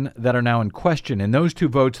Republican, that are now in question. In those 2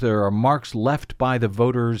 votes, there are marks left by the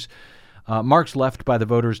voters.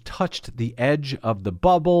 Touched the edge of the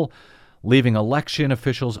bubble, leaving election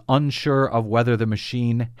officials unsure of whether the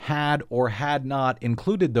machine had or had not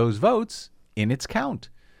included those votes in its count.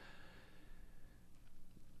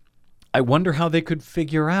 I wonder how they could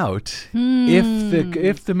figure out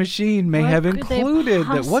if the machine may have included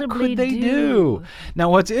that. What could they do? Now,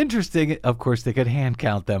 what's interesting, of course, they could hand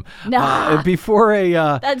count them. Before a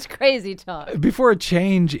that's crazy talk. Before a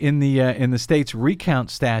change in the state's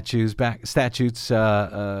recount statutes, before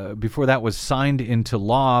that was signed into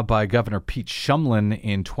law by Governor Pete Shumlin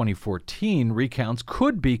in 2014, recounts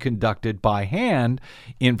could be conducted by hand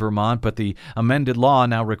in Vermont, but the amended law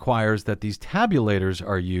now requires that these tabulators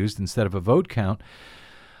are used instead of a vote count.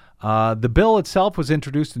 The bill itself was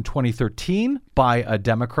introduced in 2013 by a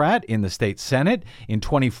Democrat in the state Senate. In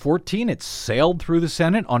 2014, it sailed through the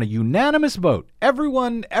Senate on a unanimous vote.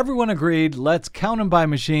 Everyone agreed, let's count them by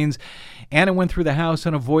machines. And it went through the House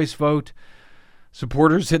on a voice vote.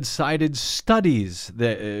 Supporters had cited studies,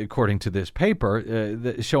 according to this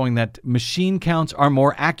paper, showing that machine counts are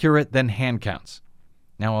more accurate than hand counts.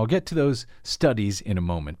 Now, I'll get to those studies in a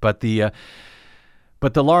moment, but the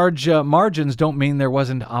large margins don't mean there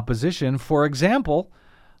wasn't opposition. For example,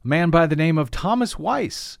 a man by the name of Thomas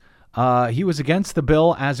Weiss, he was against the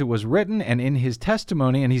bill as it was written and in his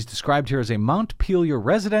testimony, and he's described here as a Montpelier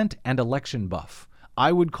resident and election buff.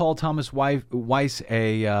 I would call Thomas Weiss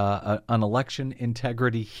an election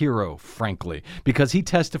integrity hero, frankly, because he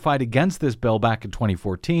testified against this bill back in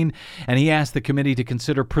 2014, and he asked the committee to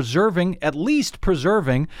consider at least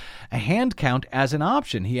preserving a hand count as an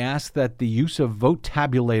option. He asked that the use of vote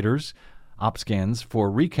tabulators, OpScans, for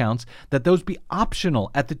recounts, that those be optional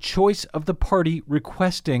at the choice of the party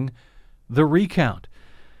requesting the recount.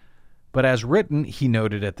 But as written, he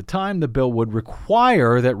noted at the time, the bill would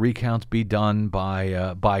require that recounts be done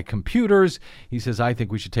by computers. He says, I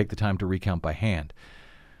think we should take the time to recount by hand.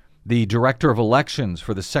 The director of elections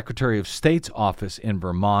for the Secretary of State's office in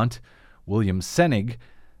Vermont, William Senig,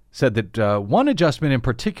 said that one adjustment in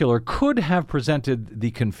particular could have presented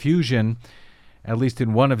the confusion, at least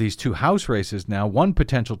in one of these 2 House races now. One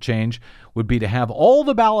potential change would be to have all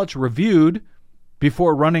the ballots reviewed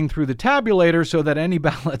before running through the tabulator, so that any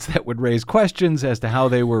ballots that would raise questions as to how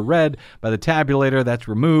they were read by the tabulator, that's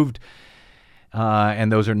removed.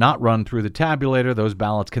 And those are not run through the tabulator. Those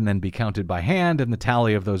ballots can then be counted by hand, and the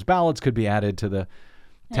tally of those ballots could be added to the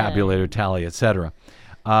tabulator tally, etc.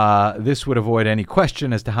 This would avoid any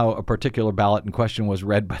question as to how a particular ballot in question was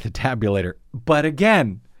read by the tabulator. But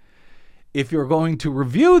again, if you're going to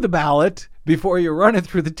review the ballot before you run it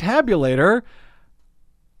through the tabulator,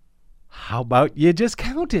 How about you just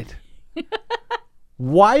count it?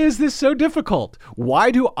 Why is this so difficult?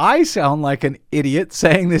 Why do I sound like an idiot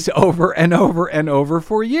saying this over and over and over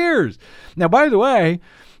for years? Now, by the way,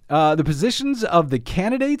 the positions of the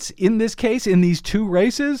candidates in this case, in these two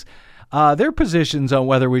races, their positions on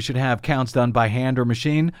whether we should have counts done by hand or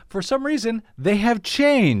machine, for some reason, they have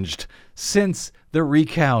changed since the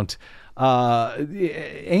recount.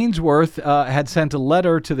 Ainsworth had sent a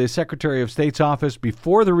letter to the Secretary of State's office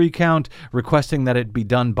before the recount requesting that it be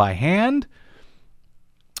done by hand.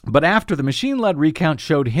 But after the machine-led recount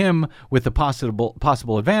showed him with the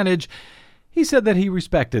possible advantage, he said that he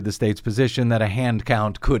respected the state's position that a hand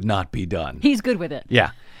count could not be done. He's good with it.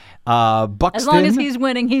 Yeah. Buxton, as long as he's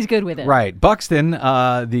winning, he's good with it. Right. Buxton,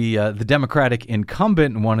 the Democratic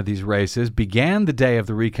incumbent in one of these races, began the day of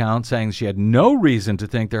the recount saying she had no reason to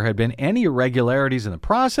think there had been any irregularities in the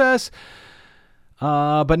process.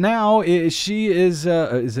 But now she is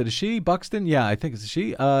it a she, Buxton? Yeah, I think it's a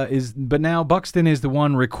she. But now Buxton is the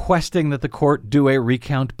one requesting that the court do a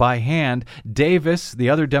recount by hand. Davis,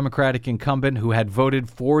 the other Democratic incumbent who had voted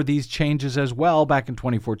for these changes as well back in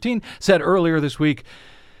 2014, said earlier this week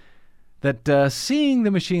that seeing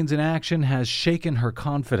the machines in action has shaken her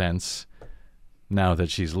confidence now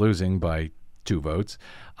that she's losing by 2 votes.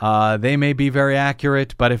 They may be very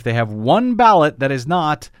accurate, but if they have one ballot that is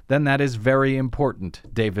not, then that is very important,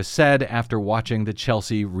 Davis said after watching the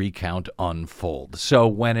Chelsea recount unfold. So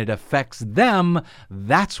when it affects them,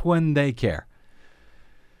 that's when they care.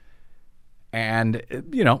 And,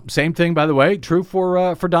 same thing, by the way, true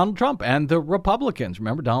for Donald Trump and the Republicans.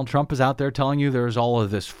 Remember, Donald Trump is out there telling you there's all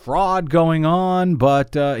of this fraud going on,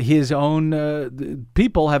 but his own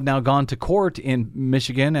people have now gone to court in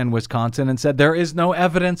Michigan and Wisconsin and said there is no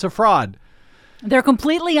evidence of fraud. They're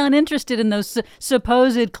completely uninterested in those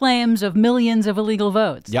supposed claims of millions of illegal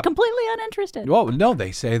votes. Yep. Completely uninterested. Well, no,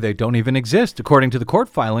 they say they don't even exist. According to the court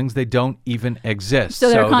filings, they don't even exist. So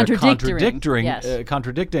they're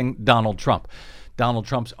contradicting Donald Trump. Donald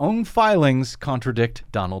Trump's own filings contradict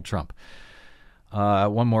Donald Trump.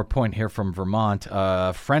 One more point here from Vermont.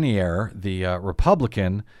 Frenier, the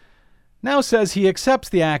Republican, now says he accepts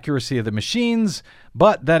the accuracy of the machines,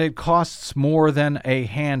 but that it costs more than a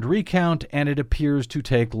hand recount and it appears to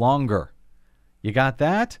take longer. You got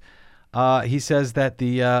that? He says that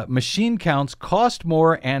the machine counts cost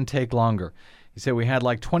more and take longer. He said we had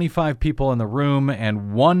like 25 people in the room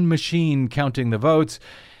and one machine counting the votes.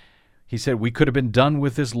 He said we could have been done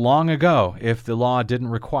with this long ago if the law didn't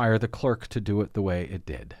require the clerk to do it the way it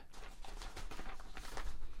did.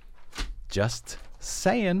 Just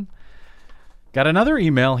saying. Got another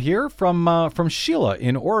email here from Sheila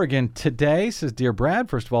in Oregon today. Says, Dear Brad,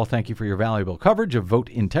 first of all, thank you for your valuable coverage of vote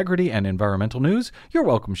integrity and environmental news. You're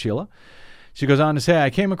welcome, Sheila. She goes on to say, I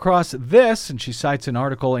came across this, and she cites an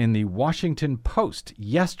article in the Washington Post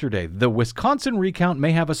yesterday. The Wisconsin recount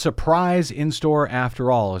may have a surprise in store after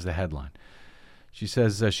all, is the headline. She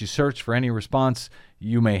says she searched for any response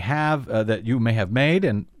you may have that you may have made,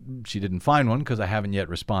 and she didn't find one because I haven't yet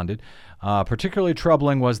responded. Particularly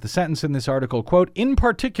troubling was the sentence in this article, quote, in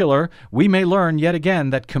particular, we may learn yet again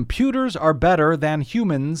that computers are better than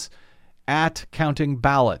humans at counting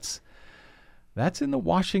ballots. That's in the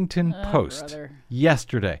Washington Post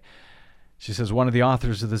yesterday. She says one of the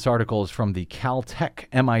authors of this article is from the Caltech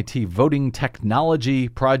MIT Voting Technology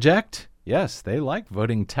Project. Yes, they like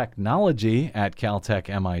voting technology at Caltech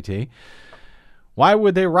MIT. Why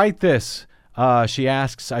would they write this? She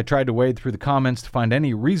asks. I tried to wade through the comments to find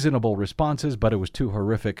any reasonable responses, but it was too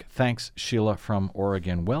horrific. Thanks, Sheila from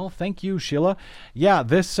Oregon. Well, thank you, Sheila. Yeah,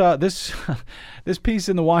 this piece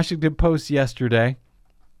in the Washington Post yesterday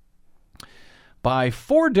by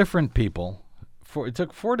 4 different people. It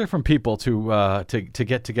took 4 different people to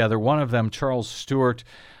get together. One of them, Charles Stewart,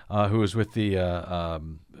 who was with the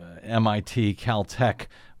MIT Caltech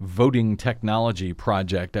Voting Technology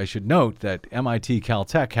Project. I should note that MIT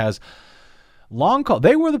Caltech has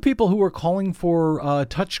they were the people who were calling for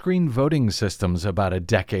touchscreen voting systems about a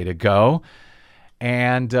decade ago,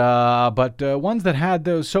 but ones that had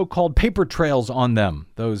those so-called paper trails on them,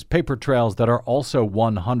 those paper trails that are also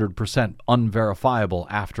 100% unverifiable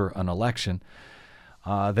after an election.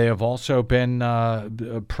 They have also been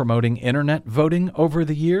promoting internet voting over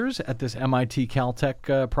the years at this MIT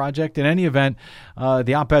Caltech project. In any event,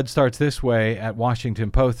 the op-ed starts this way at Washington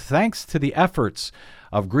Post. Thanks to the efforts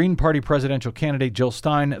of Green Party presidential candidate Jill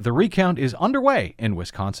Stein, the recount is underway in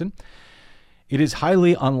Wisconsin. It is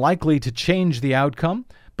highly unlikely to change the outcome,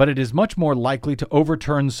 but it is much more likely to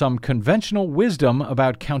overturn some conventional wisdom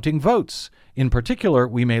about counting votes. In particular,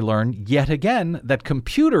 we may learn yet again that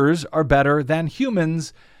computers are better than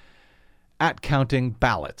humans at counting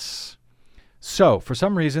ballots. So, for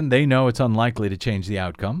some reason, they know it's unlikely to change the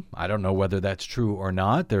outcome. I don't know whether that's true or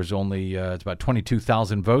not. There's only it's about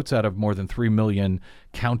 22,000 votes out of more than 3 million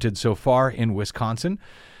counted so far in Wisconsin.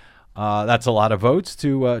 That's a lot of votes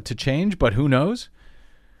to change, but who knows?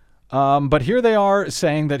 But here they are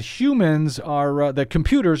saying that that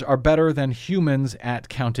computers are better than humans at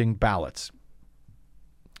counting ballots.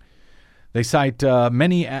 They cite for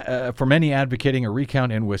many advocating a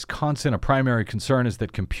recount in Wisconsin. A primary concern is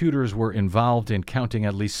that computers were involved in counting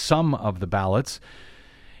at least some of the ballots.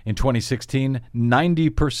 In 2016,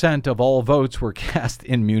 90% of all votes were cast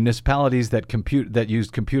in municipalities that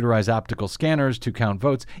used computerized optical scanners to count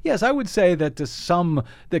votes. Yes, I would say that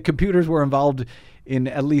that computers were involved in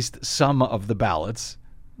at least some of the ballots.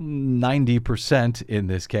 90% in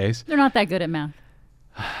this case. They're not that good at math.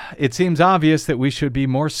 It seems obvious that we should be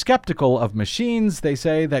more skeptical of machines, they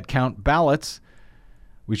say, that count ballots.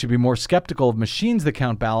 We should be more skeptical of machines that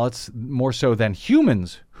count ballots, more so than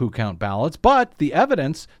humans who count ballots. But the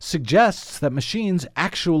evidence suggests that machines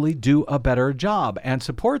actually do a better job. And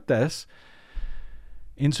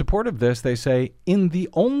in support of this, they say, in the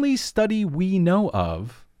only study we know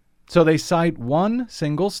of, so they cite one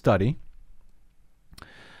single study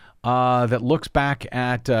that looks back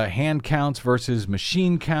at hand counts versus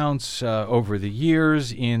machine counts over the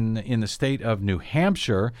years in the state of New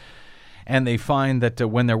Hampshire. And they find that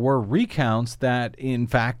when there were recounts, that in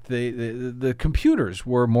fact the computers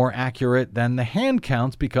were more accurate than the hand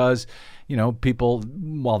counts because, people,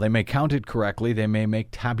 while they may count it correctly, they may make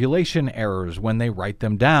tabulation errors when they write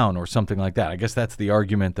them down or something like that. I guess that's the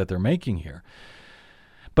argument that they're making here.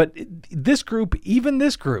 But even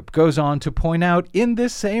this group goes on to point out in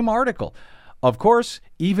this same article, of course,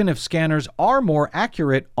 even if scanners are more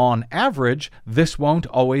accurate on average, this won't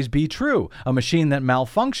always be true. A machine that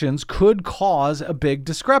malfunctions could cause a big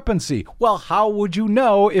discrepancy. Well, how would you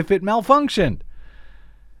know if it malfunctioned?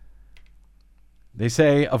 They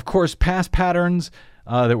say, of course, past patterns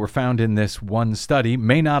that were found in this one study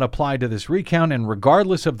may not apply to this recount, and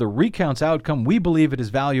regardless of the recount's outcome, we believe it is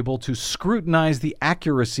valuable to scrutinize the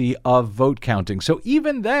accuracy of vote counting. So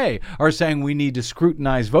even they are saying we need to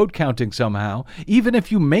scrutinize vote counting somehow, even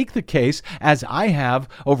if you make the case, as I have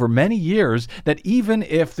over many years, that even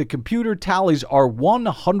if the computer tallies are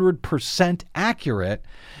 100% accurate,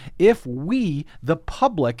 if we, the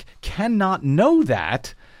public, cannot know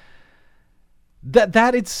that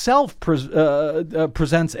itself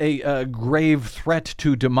presents a grave threat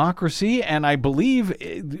to democracy, and I believe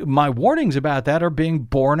my warnings about that are being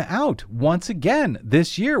borne out once again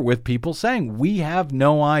this year with people saying we have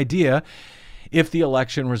no idea if the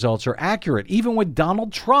election results are accurate. Even with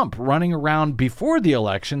Donald Trump running around before the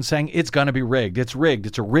election saying it's going to be rigged, it's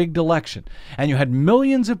a rigged election, and you had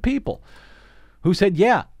millions of people who said,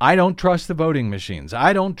 yeah, I don't trust the voting machines,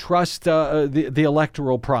 I don't trust the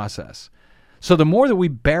electoral process. So the more that we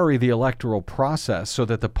bury the electoral process so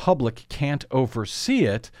that the public can't oversee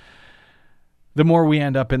it, the more we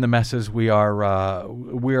end up in the messes we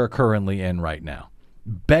are currently in right now.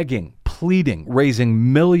 Begging, pleading,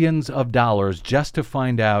 raising millions of dollars just to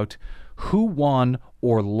find out who won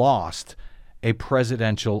or lost a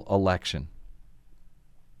presidential election.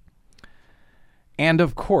 And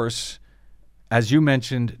of course, as you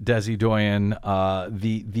mentioned, Desi Doyen,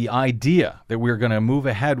 the idea that we're going to move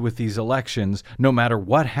ahead with these elections no matter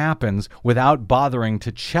what happens without bothering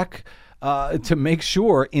to check to make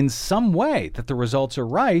sure in some way that the results are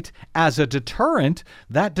right as a deterrent,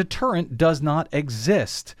 that deterrent does not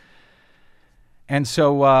exist. And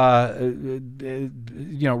so,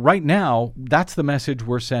 right now, that's the message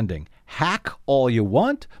we're sending. Hack all you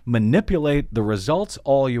want, manipulate the results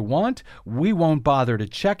all you want. We won't bother to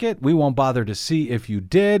check it. We won't bother to see if you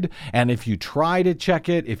did. And if you try to check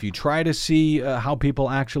it, if you try to see how people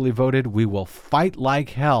actually voted, we will fight like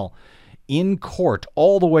hell in court,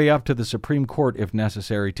 all the way up to the Supreme Court if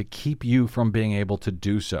necessary, to keep you from being able to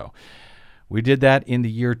do so. We did that in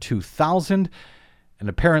the year 2000. And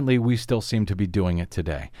apparently we still seem to be doing it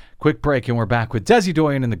today. Quick break, and we're back with Desi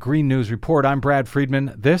Doyen in the Green News Report. I'm Brad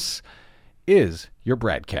Friedman. This is your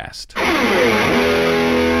BradCast.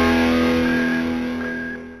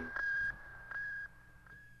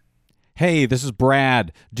 Hey, this is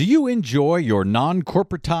Brad. Do you enjoy your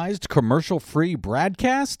non-corporatized, commercial-free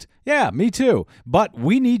BradCast? Yeah, me too. But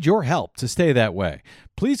we need your help to stay that way.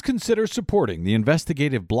 Please consider supporting the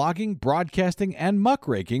investigative blogging, broadcasting, and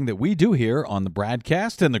muckraking that we do here on the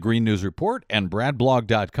BradCast and the Green News Report and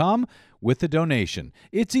bradblog.com with a donation.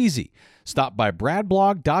 It's easy. Stop by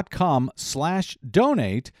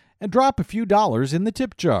bradblog.com/donate and drop a few dollars in the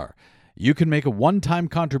tip jar. You can make a one-time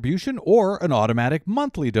contribution or an automatic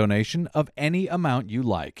monthly donation of any amount you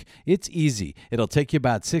like. It's easy. It'll take you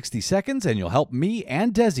about 60 seconds, and you'll help me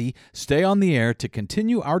and Desi stay on the air to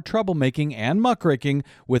continue our troublemaking and muckraking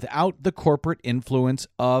without the corporate influence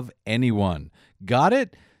of anyone. Got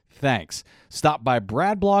it? Thanks. Stop by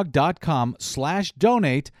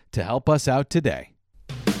bradblog.com/donate to help us out today.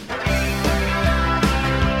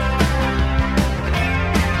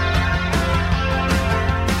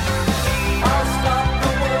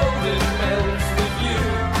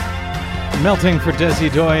 Melting for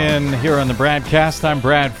Desi Doyen here on the BradCast. I'm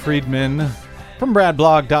Brad Friedman from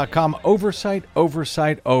bradblog.com. Oversight.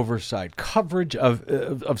 Coverage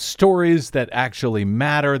of stories that actually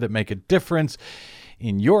matter, that make a difference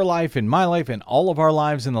in your life, in my life, in all of our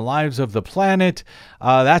lives, in the lives of the planet.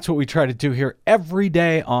 That's what we try to do here every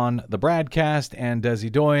day on the BradCast. And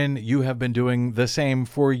Desi Doyen, you have been doing the same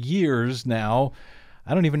for years now.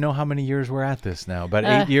 I don't even know how many years we're at this now, but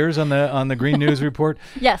 8 years on the Green News Report.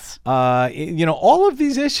 Yes. All of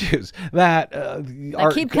these issues that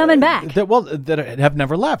keep coming back, that have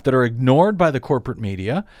never left, that are ignored by the corporate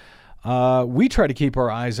media. We try to keep our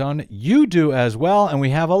eyes on. You do as well, and we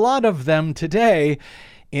have a lot of them today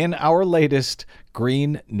in our latest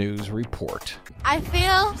Green News Report. I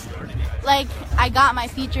feel like I got my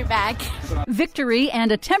future back. Victory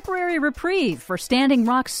and a temporary reprieve for Standing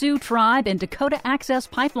Rock Sioux tribe in Dakota Access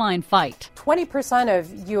Pipeline fight. 20%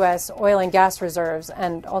 of U.S. oil and gas reserves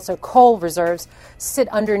and also coal reserves sit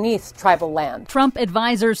underneath tribal land. Trump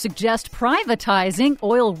advisors suggest privatizing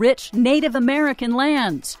oil-rich Native American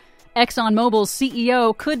lands. ExxonMobil's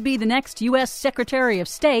CEO could be the next U.S. Secretary of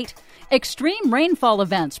State. Extreme rainfall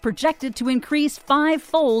events projected to increase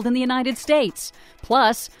 5-fold in the United States.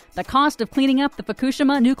 Plus, the cost of cleaning up the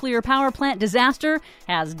Fukushima nuclear power plant disaster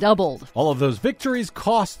has doubled. All of those victories,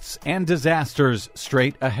 costs, and disasters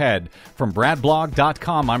straight ahead. From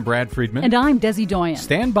bradblog.com, I'm Brad Friedman. And I'm Desi Doyen.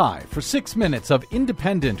 Stand by for 6 minutes of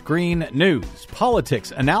independent green news,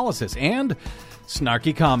 politics, analysis, and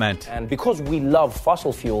snarky comment. And because we love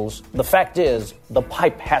fossil fuels, the fact is the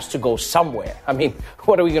pipe has to go somewhere. I mean,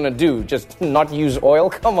 what are we going to do? Just not use oil?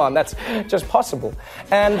 Come on, that's just possible.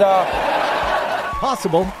 And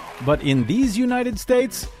possible, but in these United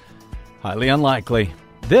States, highly unlikely.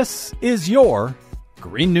 This is your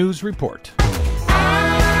Green News Report.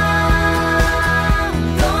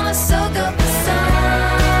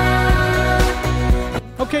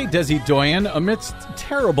 Okay, Desi Doyen, amidst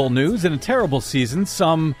terrible news and a terrible season,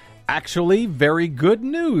 some actually very good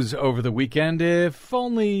news over the weekend, if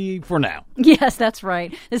only for now. Yes, that's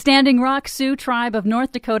right. The Standing Rock Sioux tribe of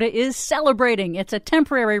North Dakota is celebrating. It's a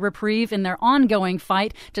temporary reprieve in their ongoing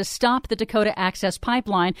fight to stop the Dakota Access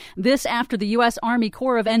Pipeline. This after the U.S. Army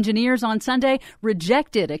Corps of Engineers on Sunday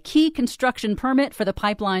rejected a key construction permit for the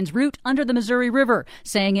pipeline's route under the Missouri River,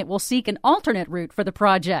 saying it will seek an alternate route for the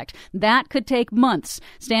project. That could take months.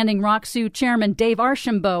 Standing Rock Sioux Chairman Dave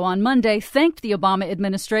Archambault on Monday thanked the Obama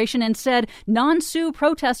administration and said non-Sioux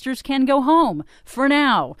protesters can go home for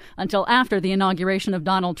now until after the inauguration of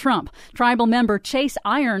Donald Trump. Tribal member Chase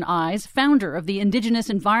Iron Eyes, founder of the Indigenous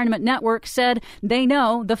Environment Network, said they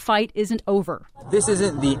know the fight isn't over. This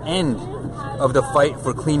isn't the end of the fight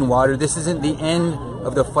for clean water. This isn't the end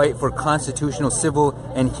of the fight for constitutional, civil,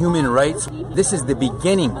 and human rights. This is the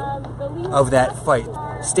beginning of that fight.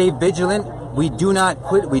 Stay vigilant. We do not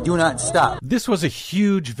quit. We do not stop. This was a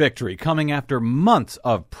huge victory coming after months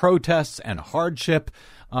of protests and hardship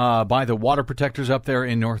by the water protectors up there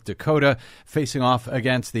in North Dakota, facing off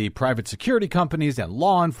against the private security companies and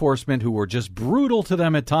law enforcement who were just brutal to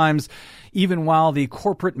them at times, even while the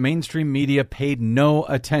corporate mainstream media paid no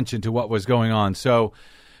attention to what was going on. So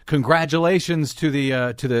congratulations to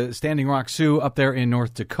the Standing Rock Sioux up there in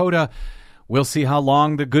North Dakota. We'll see how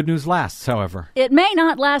long the good news lasts, however. It may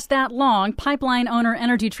not last that long. Pipeline owner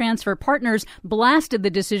Energy Transfer Partners blasted the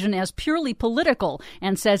decision as purely political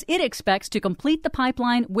and says it expects to complete the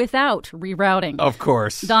pipeline without rerouting. Of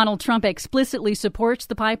course. Donald Trump explicitly supports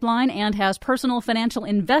the pipeline and has personal financial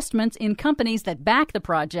investments in companies that back the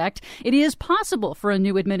project. It is possible for a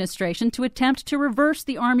new administration to attempt to reverse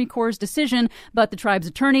the Army Corps' decision, but the tribe's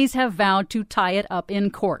attorneys have vowed to tie it up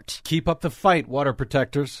in court. Keep up the fight, water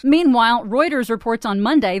protectors. Meanwhile, Reuters reports on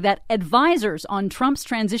Monday that advisors on Trump's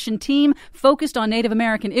transition team focused on Native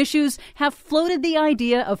American issues have floated the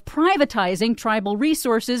idea of privatizing tribal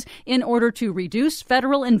resources in order to reduce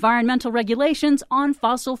federal environmental regulations on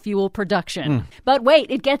fossil fuel production. But wait,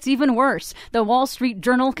 it gets even worse. The Wall Street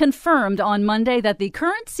Journal confirmed on Monday that the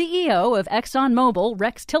current CEO of ExxonMobil,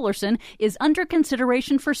 Rex Tillerson, is under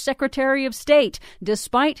consideration for Secretary of State,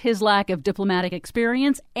 despite his lack of diplomatic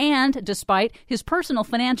experience and despite his personal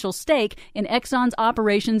financial stake in Exxon's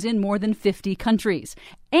operations in more than 50 countries.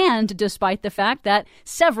 And despite the fact that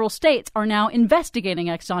several states are now investigating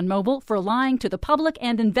ExxonMobil for lying to the public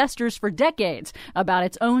and investors for decades about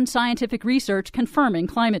its own scientific research confirming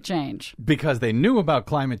climate change. Because they knew about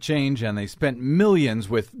climate change and they spent millions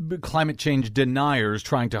with climate change deniers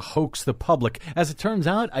trying to hoax the public. As it turns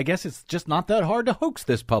out, I guess it's just not that hard to hoax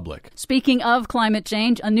this public. Speaking of climate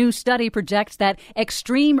change, a new study projects that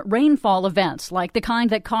extreme rainfall events, like the kind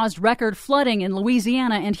that caused record flooding in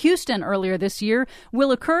Louisiana and Houston earlier this year,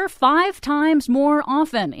 will occur 5 times more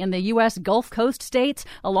often in the U.S. Gulf Coast states,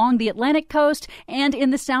 along the Atlantic coast, and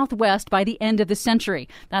in the Southwest by the end of the century.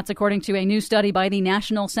 That's according to a new study by the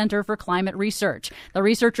National Center for Climate Research. The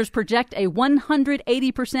researchers project a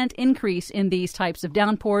 180% increase in these types of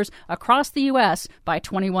downpours across the U.S. by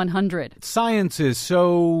 2100. Science is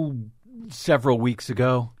so several weeks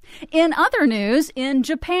ago. In other news, in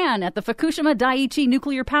Japan, at the Fukushima Daiichi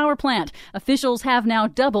nuclear power plant, officials have now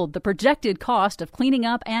doubled the projected cost of cleaning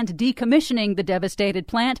up and decommissioning the devastated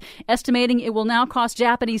plant, estimating it will now cost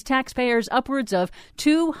Japanese taxpayers upwards of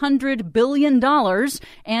 $200 billion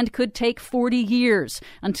and could take 40 years.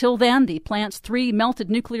 Until then, the plant's 3 melted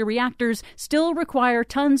nuclear reactors still require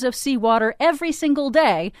tons of seawater every single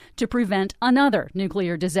day to prevent another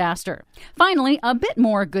nuclear disaster. Finally, a bit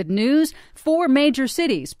more good news. 4 major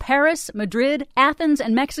cities, Paris, Madrid, Athens,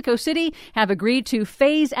 and Mexico City, have agreed to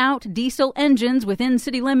phase out diesel engines within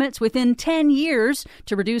city limits within 10 years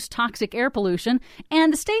to reduce toxic air pollution.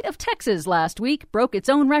 And the state of Texas last week broke its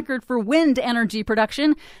own record for wind energy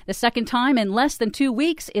production. The second time in less than 2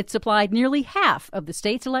 weeks, it supplied nearly half of the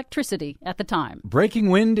state's electricity at the time. Breaking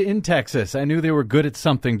wind in Texas. I knew they were good at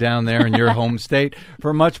something down there in your home state.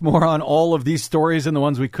 For much more on all of these stories and the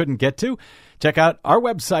ones we couldn't get to, check out our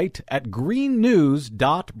website at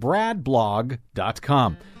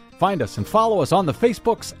greennews.bradblog.com. Find us and follow us on the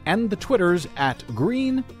Facebooks and the Twitters at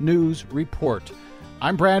Green News Report.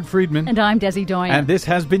 I'm Brad Friedman. And I'm Desi Doyen. And this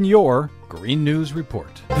has been your Green News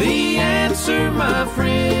Report. The answer, my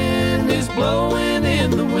friend, is blowing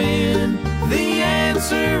in the wind. The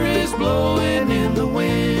answer is blowing in the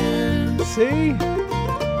wind. See?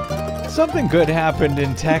 Something good happened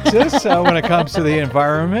in Texas when it comes to the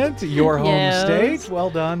environment. Your home state. Well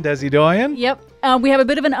done, Desi Doyen. Yep. We have a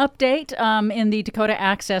bit of an update in the Dakota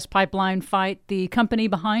Access Pipeline fight. The company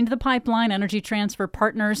behind the pipeline, Energy Transfer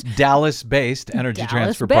Partners. Dallas-based Energy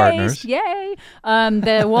Transfer Partners. Yay.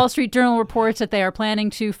 The Wall Street Journal reports that they are planning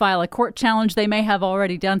to file a court challenge. They may have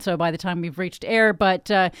already done so by the time we've reached air.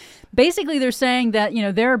 But basically they're saying that,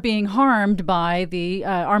 they're being harmed by the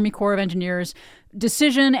Army Corps of Engineers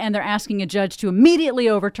decision, and they're asking a judge to immediately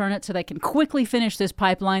overturn it so they can quickly finish this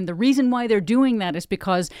pipeline. The reason why they're doing that is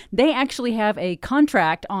because they actually have a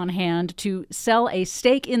contract on hand to sell a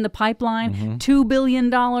stake in the pipeline, $2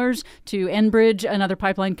 billion to Enbridge, another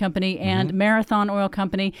pipeline company, and Marathon Oil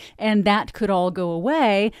Company, and that could all go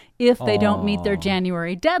away if they don't meet their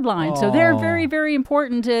January deadline. So they're very, very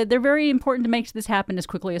important. They're very important to make this happen as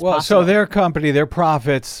quickly as possible. So their company, their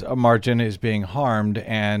profits margin is being harmed,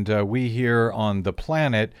 and we here on the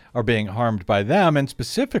planet are being harmed by them, and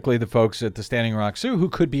specifically the folks at the Standing Rock Sioux who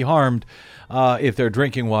could be harmed if their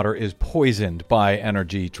drinking water is poisoned by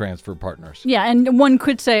Energy Transfer Partners. Yeah, and one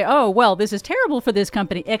could say, oh, well, this is terrible for this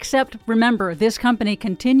company, except remember, this company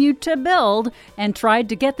continued to build and tried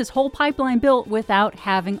to get this whole pipeline built without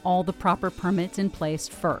having all the proper permits in place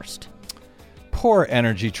first. Poor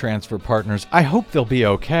Energy Transfer Partners. I hope they'll be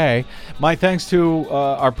okay. My thanks to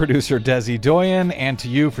our producer, Desi Doyen, and to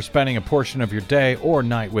you for spending a portion of your day or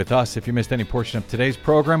night with us. If you missed any portion of today's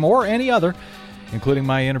program or any other, including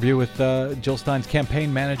my interview with Jill Stein's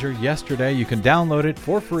campaign manager yesterday, you can download it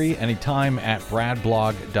for free anytime at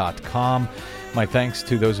bradblog.com. My thanks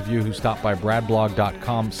to those of you who stopped by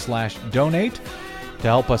bradblog.com/donate to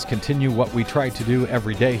help us continue what we try to do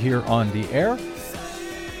every day here on the air.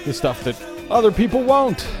 The stuff that other people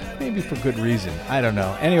won't. Maybe for good reason. I don't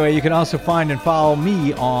know. Anyway, you can also find and follow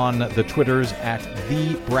me on the Twitters at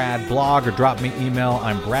 @TheBradBlog or drop me email.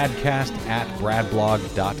 I'm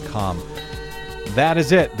bradcast@bradblog.com. That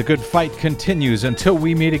is it. The good fight continues. Until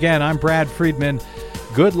we meet again, I'm Brad Friedman.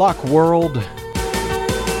 Good luck, world.